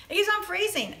 It keeps on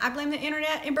freezing. I blame the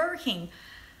internet and Burger King.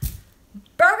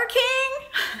 Burger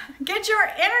King, get your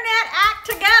internet act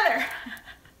together.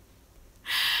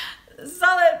 So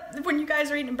that when you guys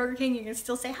are eating Burger King, you can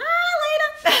still say,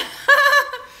 hi,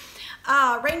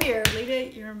 Leta. Reindeer,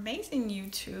 Leta, you're amazing,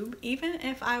 YouTube. Even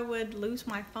if I would lose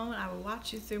my phone, I would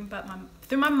watch you through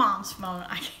my mom's phone.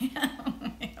 I can't.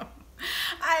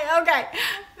 Okay,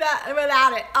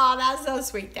 without it. Oh, that's so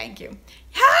sweet. Thank you.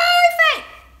 Hey, Faith.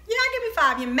 You know, give me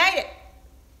 5. You made it.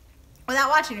 Without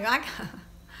watching you.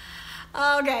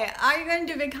 Okay, are you going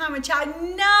to do Big Common Child?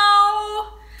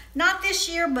 No, not this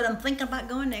year, but I'm thinking about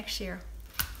going next year.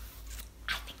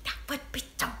 I think that would be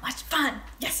so much fun.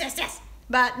 Yes, yes, yes.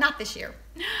 But not this year.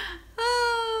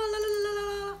 Oh, la,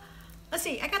 la, la, la. Let's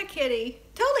see, I got a kitty.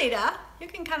 Leta, you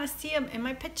can kind of see him in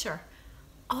my picture.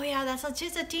 Oh yeah, that's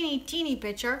just a teeny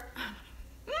picture.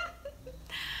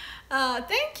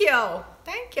 Thank you.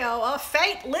 Thank you.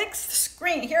 Fate licks the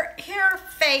screen. Here,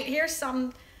 Fate, here's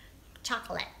some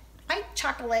chocolate. White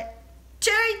chocolate.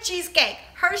 Cherry cheesecake.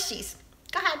 Hershey's.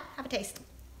 Go ahead, have a taste.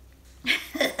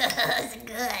 It's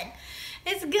good.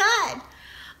 It's good.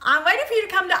 I'm waiting for you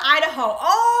to come to Idaho.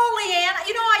 Oh, Leanne,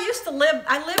 you know,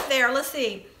 I lived there, let's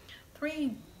see,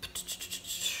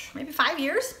 maybe 5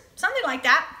 years, something like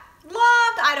that.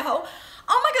 Loved Idaho.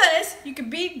 Oh my goodness, you could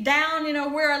be down, you know,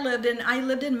 where I lived in. I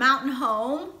lived in Mountain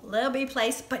Home,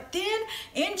 LetaBitPlays, but then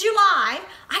in July,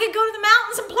 I could go to the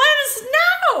mountains and play in the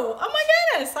snow. Oh my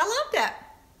goodness, I loved it.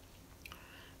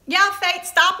 Yeah, Fate,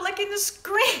 stop licking the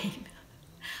screen.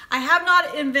 I have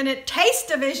not invented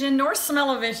taste-o-vision nor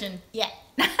smell-o-vision yet.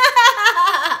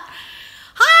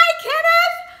 Hi,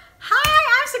 Kenneth. Hi,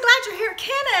 I'm so glad you're here.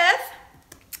 Kenneth,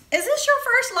 is this your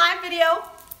first live video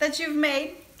that you've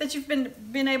made, that you've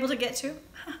been able to get to?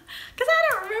 Because I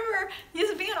don't remember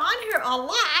you being on here a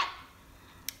lot.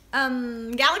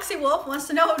 Galaxy Wolf wants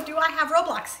to know, do I have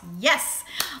Roblox? Yes.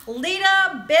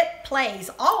 LetaBitPlays,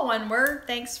 all one word.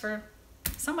 Thanks for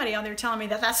somebody out there telling me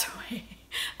that that's the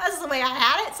way I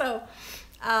had it. So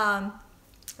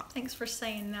thanks for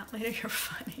saying that, Leta. You're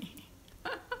funny.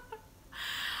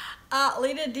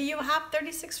 Leta, do you have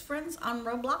 36 friends on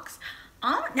Roblox?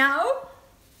 I don't know.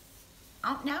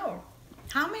 I don't know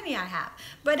how many I have,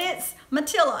 but it's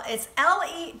Matilla. It's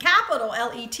capital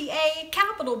L-E-T-A,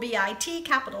 capital B-I-T,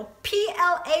 capital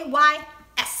P-L-A-Y-S.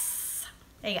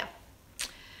 There you go.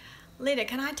 Leta,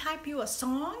 can I type you a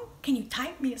song? Can you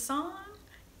type me a song?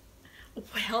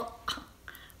 Well,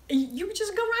 you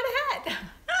just go right ahead.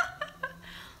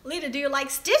 Leta, do you like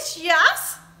Stitch?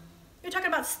 Yes. You're talking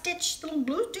about Stitch, the little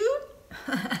blue dude?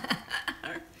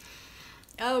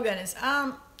 Oh, goodness.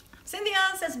 Cynthia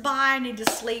says, bye, I need to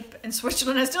sleep in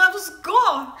Switzerland. I still have to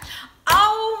school.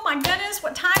 Oh, my goodness.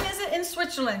 What time is it in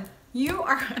Switzerland? You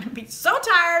are going to be so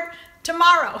tired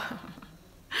tomorrow.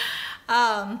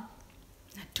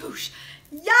 Douche.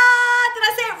 Yeah, did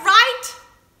I say it right?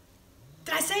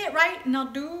 Did I say it right? No,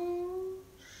 douche.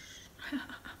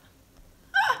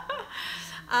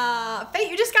 Faith,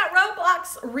 you just got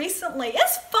Roblox recently.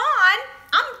 It's fun.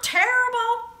 I'm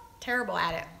terrible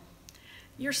at it.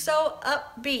 You're so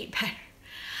upbeat, Patrick.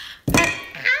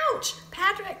 Ouch,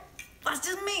 Patrick. That's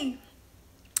just me.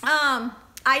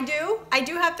 I do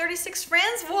have 36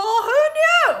 friends. Well, who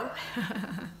knew?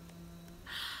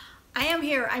 I am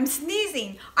here. I'm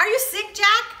sneezing. Are you sick,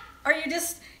 Jack? Are you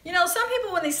just, you know, some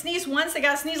people when they sneeze once, they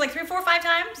gotta sneeze like 3, 4, 5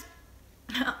 times.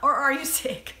 Or are you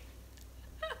sick?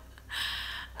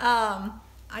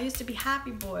 I used to be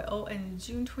Happy Boy. Oh, and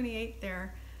June 28th,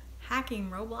 they're hacking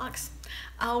Roblox.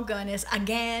 Oh, goodness.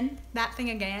 Again. That thing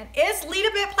again. It's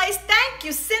LetaBitPlays. Thank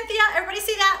you, Cynthia. Everybody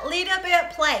see that?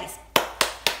 LetaBitPlays.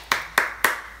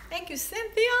 Thank you,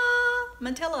 Cynthia.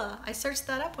 Matilla, I searched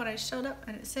that up when I showed up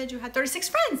and it said you had 36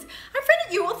 friends. I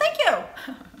friended you. Well, thank you.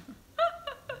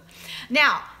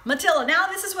 Now, Matilla, now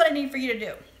this is what I need for you to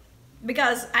do.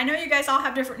 Because I know you guys all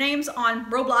have different names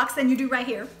on Roblox than you do right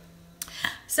here.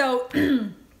 So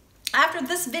after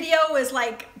this video is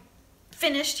like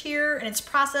finished here and it's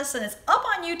processed and it's up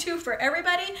on YouTube for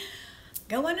everybody,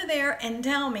 go under there and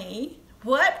tell me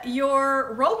what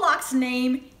your Roblox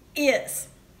name is.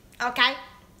 Okay?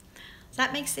 Does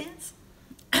that make sense?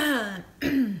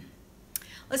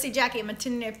 Let's see, Jackie, I'm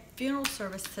attending a funeral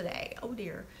service today. Oh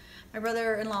dear. My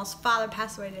brother-in-law's father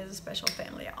passed away. There's a special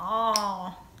family.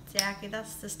 Oh, Jackie,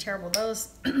 that's just terrible. Those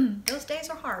days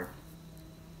are hard.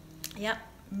 Yep,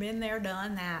 been there,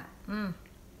 done that.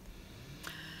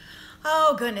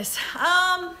 Oh goodness.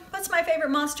 What's my favorite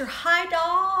monster? Hi,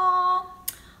 doll.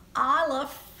 I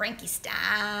love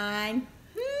Frankenstein.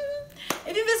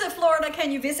 If you visit Florida,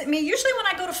 can you visit me? Usually when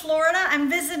I go to Florida, I'm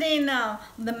visiting the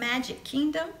Magic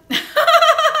Kingdom.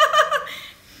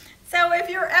 So if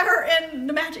you're ever in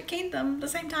the Magic Kingdom the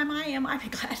same time I am, I'd be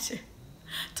glad to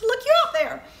look you up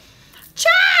there.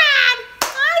 Chad!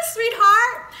 Hi,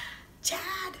 sweetheart.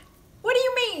 Chad, what do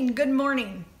you mean, good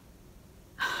morning?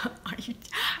 Chad, are you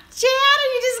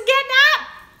just getting up?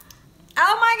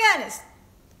 Oh my goodness.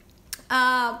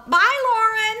 Bye,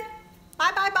 Lauren.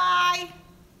 Bye, bye, bye.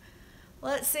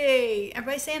 Let's see.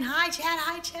 Everybody saying hi, Chad,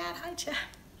 hi, Chad, hi, Chad.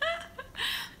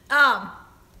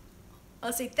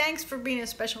 Let's see. Thanks for being a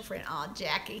special friend. Aw,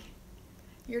 Jackie.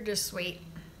 You're just sweet.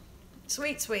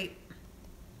 Sweet, sweet.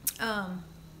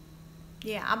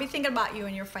 Yeah, I'll be thinking about you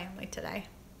and your family today.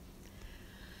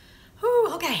 Whew,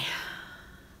 okay.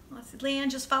 Let's see. Leanne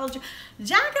just followed you.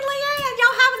 Jack and Leanne,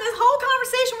 y'all having this whole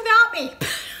conversation without me.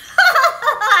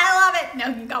 I love it. No,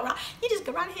 you go right. You just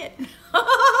go right ahead.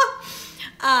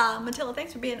 Matilda,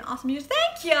 thanks for being an awesome user.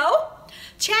 Thank you.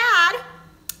 Chad,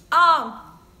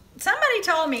 somebody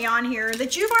told me on here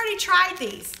that you've already tried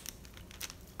these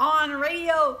on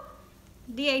Radio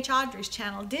D.H. Audrey's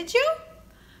channel. Did you?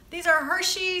 These are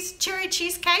Hershey's Cherry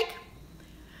Cheesecake.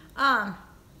 Have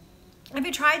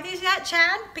you tried these yet,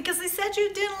 Chad? Because they said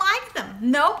you didn't like them.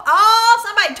 Nope. Oh,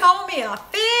 somebody told me a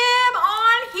fib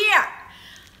on here.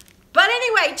 But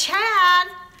anyway, Chad,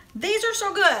 these are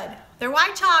so good. They're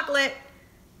white chocolate,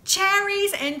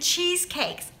 cherries, and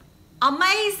cheesecakes.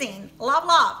 Amazing. Love,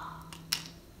 love.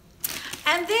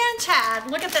 And then,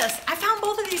 Chad, look at this. I found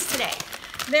both of these today.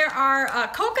 There are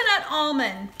coconut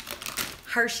almond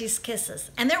Hershey's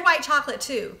Kisses. And they're white chocolate,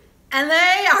 too. And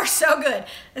they are so good.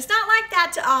 It's not like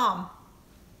that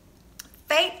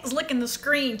Fate is licking the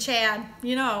screen, Chad.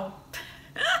 You know.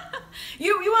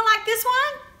 you want like this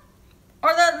one?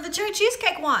 Or the cherry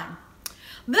cheesecake one?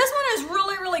 This one is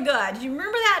really, really good. Do you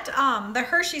remember that, the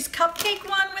Hershey's cupcake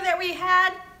one that we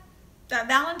had? That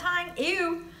Valentine?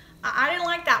 Ew. I didn't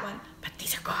like that one. But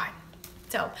these are good.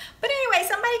 So, but anyway,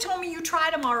 somebody told me you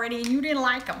tried them already and you didn't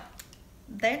like them.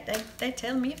 They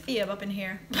tell me a fib up in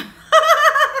here.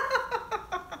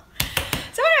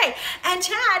 So anyway, and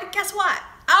Chad, guess what?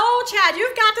 Oh, Chad,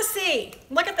 you've got to see.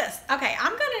 Look at this. Okay,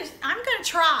 I'm gonna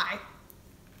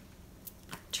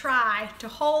try to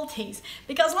hold these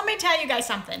because let me tell you guys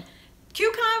something.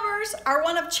 Cucumbers are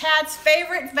one of Chad's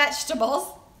favorite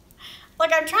vegetables.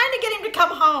 Like, I'm trying to get him to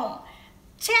come home.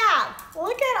 Chad,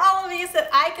 look at all of these that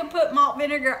I can put malt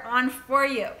vinegar on for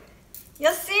you.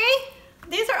 You see?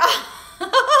 These are all,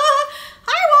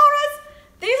 hi Walrus.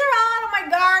 These are all out of my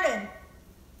garden.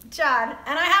 John,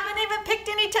 and I haven't even picked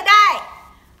any today.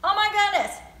 Oh my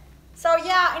goodness. So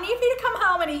yeah, I need you to come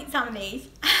home and eat some of these.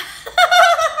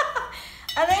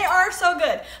 And they are so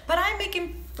good. But I'm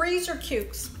making freezer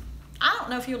cukes. I don't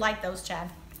know if you like those, Chad.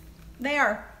 They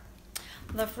are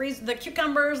the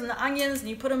cucumbers and the onions, and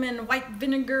you put them in white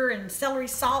vinegar and celery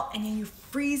salt, and then you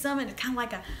freeze them, and it's kind of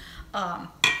like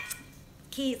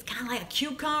it's kind of like a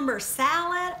cucumber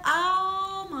salad.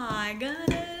 Oh my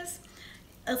goodness.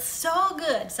 It's so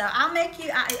good. So I'll make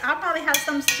you, I'll probably have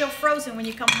some still frozen when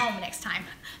you come home next time.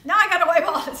 Now I gotta wipe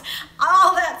all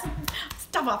that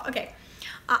stuff off. Okay.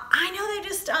 I know they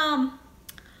just,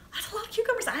 that's a lot of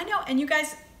cucumbers. I know, and you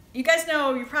guys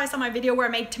know, you probably saw my video where I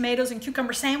made tomatoes and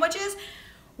cucumber sandwiches.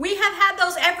 We have had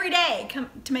those every day,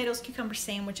 tomatoes, cucumber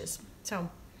sandwiches. So,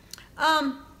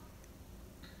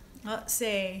 let's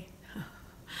see.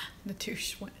 The two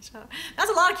switch. That's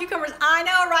a lot of cucumbers. I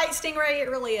know, right, Stingray? It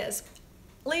really is.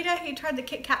 Leta, he tried the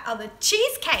Kit Kat, the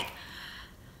cheesecake.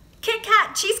 Kit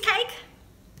Kat cheesecake?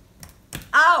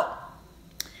 Oh.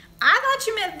 I thought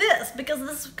you meant this because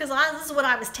this is what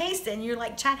I was tasting. You're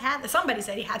like, Chad had this. Somebody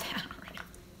said he had that already.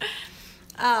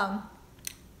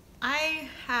 I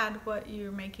had what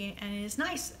you're making, and it is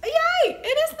nice. Yay! It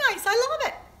is nice. I love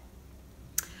it.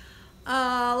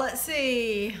 Let's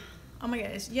see. Oh my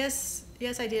goodness. Yes,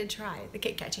 I did try the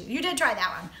Kit Kat cheese. You did try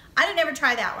that one. I didn't ever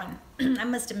try that one. I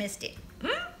must have missed it.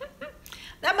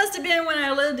 That must have been when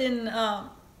I lived in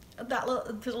that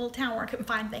little town where I couldn't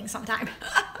find things sometime.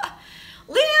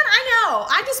 Leanne, I know.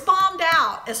 I just bombed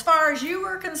out as far as you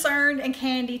were concerned and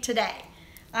candy today.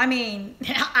 I mean,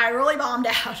 I really bombed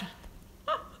out.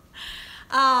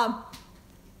 I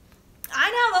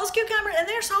know those cucumbers, and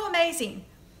they're so amazing.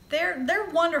 They're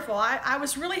wonderful. I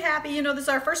was really happy. You know, this is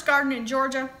our first garden in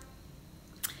Georgia,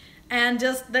 and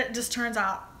that just turns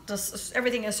out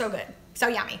everything is so good, so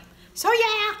yummy. So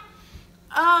yeah,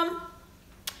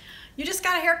 you just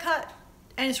got a haircut,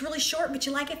 and it's really short, but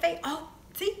you like it, Faith? Oh.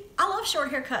 See, I love short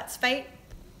haircuts, Faith.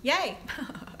 Yay.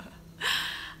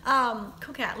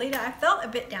 Cool cat. Leta, I felt a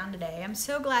bit down today. I'm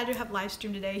so glad to have live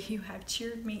stream today. You have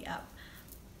cheered me up.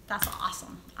 That's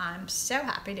awesome. I'm so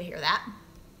happy to hear that.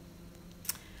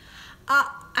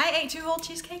 I ate 2 whole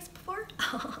cheesecakes before.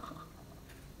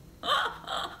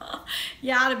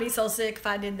 Yeah, I'd be so sick if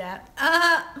I did that.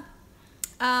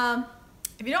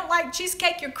 If you don't like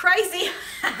cheesecake, you're crazy.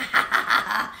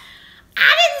 I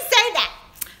didn't say that.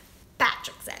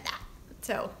 Patrick said that.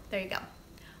 So there you go.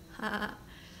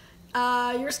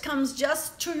 Yours comes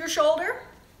just to your shoulder.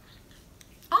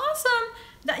 Awesome.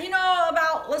 That, you know,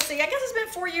 about, let's see, I guess it's been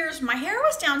 4 years. My hair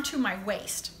was down to my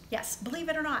waist. Yes, believe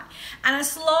it or not. And I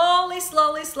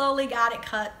slowly got it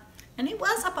cut. And it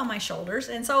was up on my shoulders.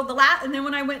 And so and then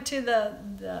when I went to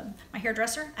my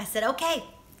hairdresser, I said, okay,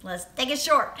 let's take it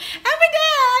short. And we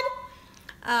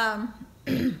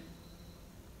did.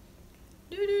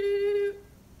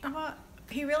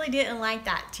 He really didn't like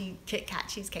that Kit Kat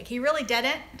cheesecake. He really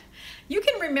didn't. You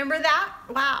can remember that?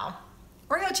 Wow.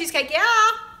 Oreo cheesecake,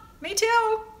 yeah. Me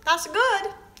too. That's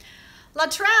good.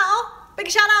 Latrell, big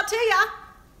shout out to ya.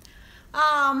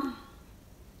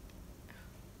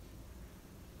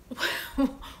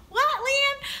 What,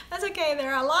 Leanne? That's okay.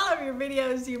 There are a lot of your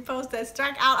videos you post that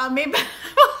strike out on me.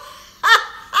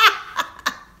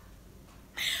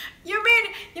 You mean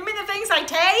the things I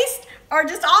taste? Or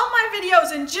just all my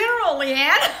videos in general,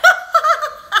 Leanne?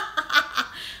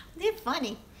 They're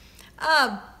funny.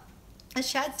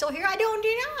 Is Chad still here? I don't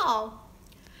know.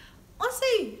 Let's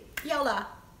see. Yola,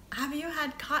 have you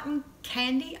had cotton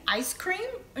candy ice cream?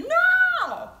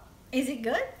 No. Is it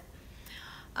good?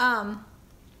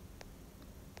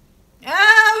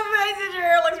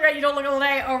 Messenger looks great. You don't look a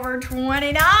day over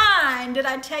 29. Did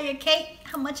I tell you, Kate,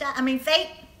 how much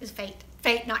Fate is Fate.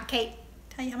 Fate, not Kate.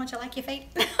 Tell you how much I like you, Fate.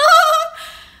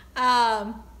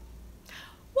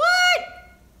 What?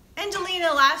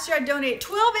 Angelina, last year I donated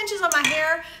 12 inches of my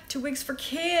hair to Wigs for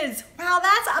Kids. Wow,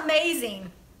 that's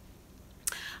amazing.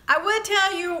 I would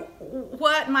tell you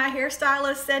what my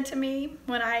hairstylist said to me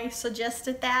when I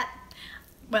suggested that.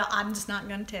 Well, I'm just not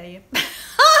going to tell you.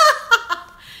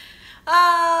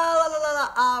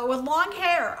 With long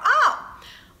hair. Oh,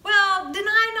 well, did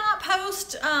I not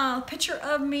post a picture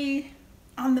of me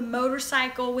on the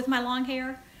motorcycle with my long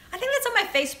hair? I think that's on my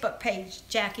Facebook page,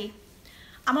 Jackie.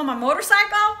 I'm on my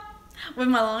motorcycle with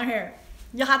my long hair.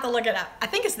 You'll have to look it up. I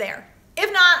think it's there.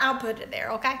 If not, I'll put it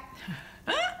there, okay?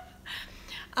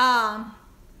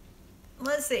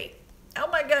 Let's see. Oh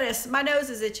my goodness, my nose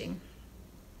is itching.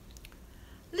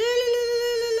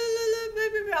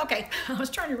 Okay, I was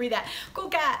trying to read that. Cool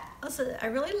cat. Listen, I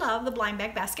really love the blind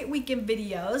bag basket weekend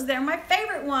videos. They're my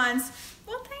favorite ones.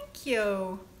 Well, thank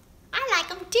you. I like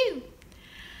them too.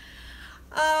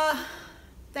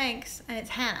 Thanks, and it's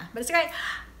Hannah, but it's great.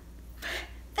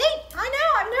 I know,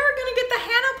 I'm never gonna get the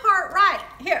Hannah part right.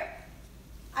 Here,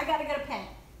 I gotta get a pen.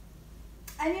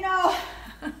 And you know,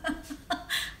 I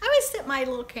always set my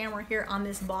little camera here on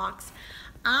this box.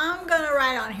 I'm gonna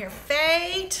write on here,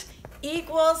 fate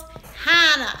equals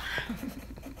Hannah.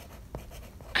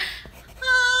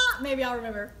 Maybe I'll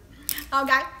remember.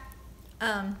 Okay.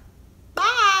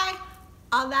 Bye.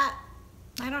 On that,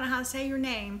 I don't know how to say your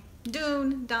name.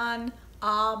 Dune, Dun,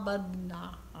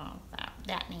 Abadna. Oh,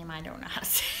 that name I don't know how to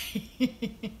say.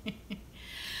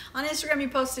 On Instagram, you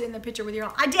posted in the picture with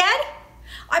your. I did?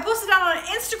 I posted that on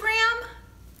Instagram.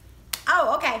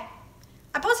 Oh, okay.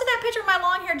 I posted that picture of my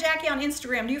long hair Jackie on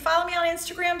Instagram. Do you follow me on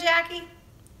Instagram, Jackie?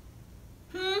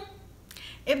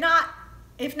 If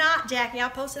not, Jackie, I'll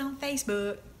post it on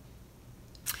Facebook.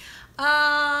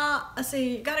 Let's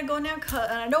see, gotta go now, cause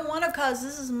I don't want to, cause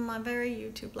this is my very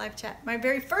YouTube live chat. My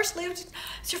very first it's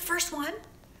your first one.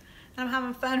 I'm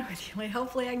having fun with you.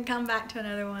 Hopefully I can come back to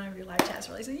another one of your live chats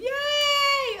really soon.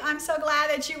 Yay! I'm so glad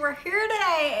that you were here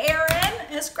today, Erin.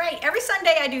 It's great. Every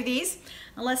Sunday I do these,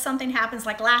 unless something happens.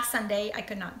 Like last Sunday, I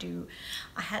could not do.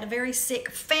 I had a very sick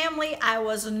family. I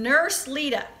was Nurse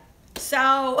Leta,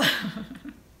 so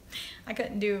I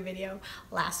couldn't do a video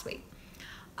last week.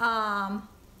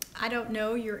 I don't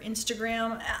know your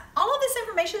Instagram. All of this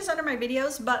information is under my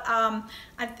videos, but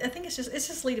I think it's just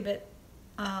LetaBit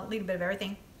of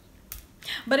everything.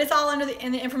 But it's all in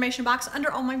the information box under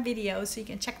all my videos, so you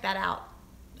can check that out.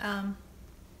 I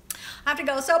have to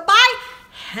go, so bye,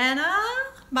 Hannah.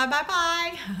 Bye, bye,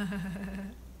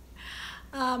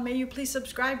 bye. May you please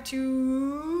subscribe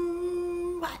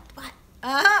to what?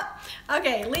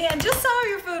 Okay, Leanne, just some of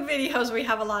your food videos. We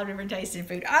have a lot of different tasting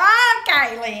food.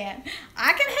 Okay, Leanne,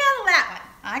 I can handle that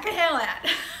one. I can handle that.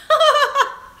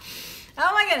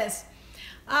 Oh my goodness.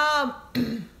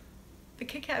 The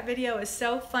Kit Kat video is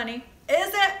so funny.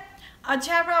 Is it?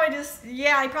 Chad probably just,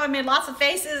 yeah, he probably made lots of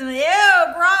faces and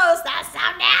ew, gross. That's so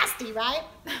nasty, right?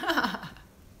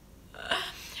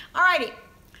 Alrighty,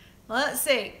 let's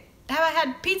see. Have I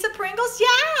had pizza Pringles?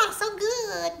 Yeah, so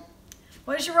good.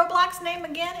 What is your Roblox name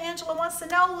again? Angela wants to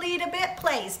know.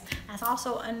 LetaBitPlays. That's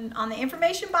also on the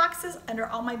information boxes under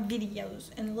all my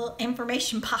videos in the little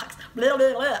information box. Blah,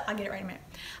 blah, blah. I'll get it right in a minute.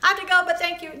 I have to go, but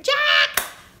thank you, Jack,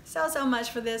 so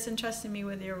much for this and trusting me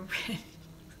with your.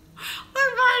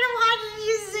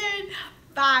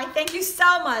 Bye. Thank you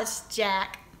so much,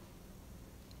 Jack.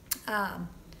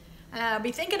 I'll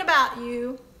be thinking about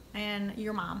you and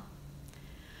your mom.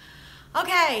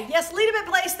 Okay, yes,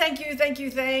 LetaBitPlays, thank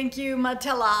you,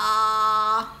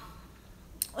 Matilla.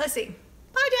 Let's see.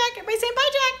 Bye, Jack. Everybody saying bye,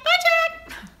 Jack. Bye,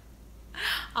 Jack.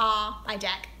 Aw, bye,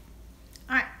 Jack.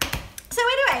 All right. So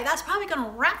anyway, that's probably going to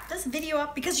wrap this video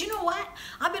up because you know what?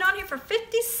 I've been on here for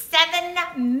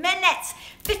 57 minutes.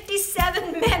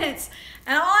 57 minutes.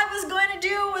 And all I was going to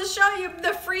do was show you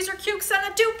the freezer Cukes and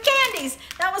the 2 candies.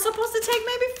 That was supposed to take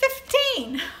maybe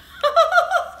 15.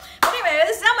 But anyway, it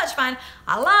was so much fun.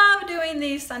 I love doing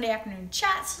these Sunday afternoon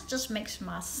chats. It just makes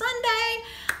my Sunday.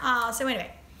 So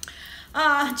anyway,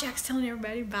 Jack's telling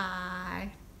everybody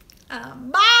bye.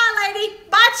 Bye, lady.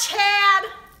 Bye, Chad.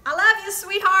 I love you,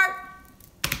 sweetheart.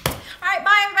 All right,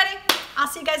 bye, everybody. I'll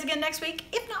see you guys again next week,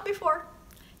 if not before.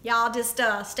 Y'all just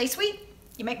stay sweet.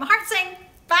 You make my heart sing.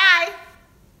 Bye.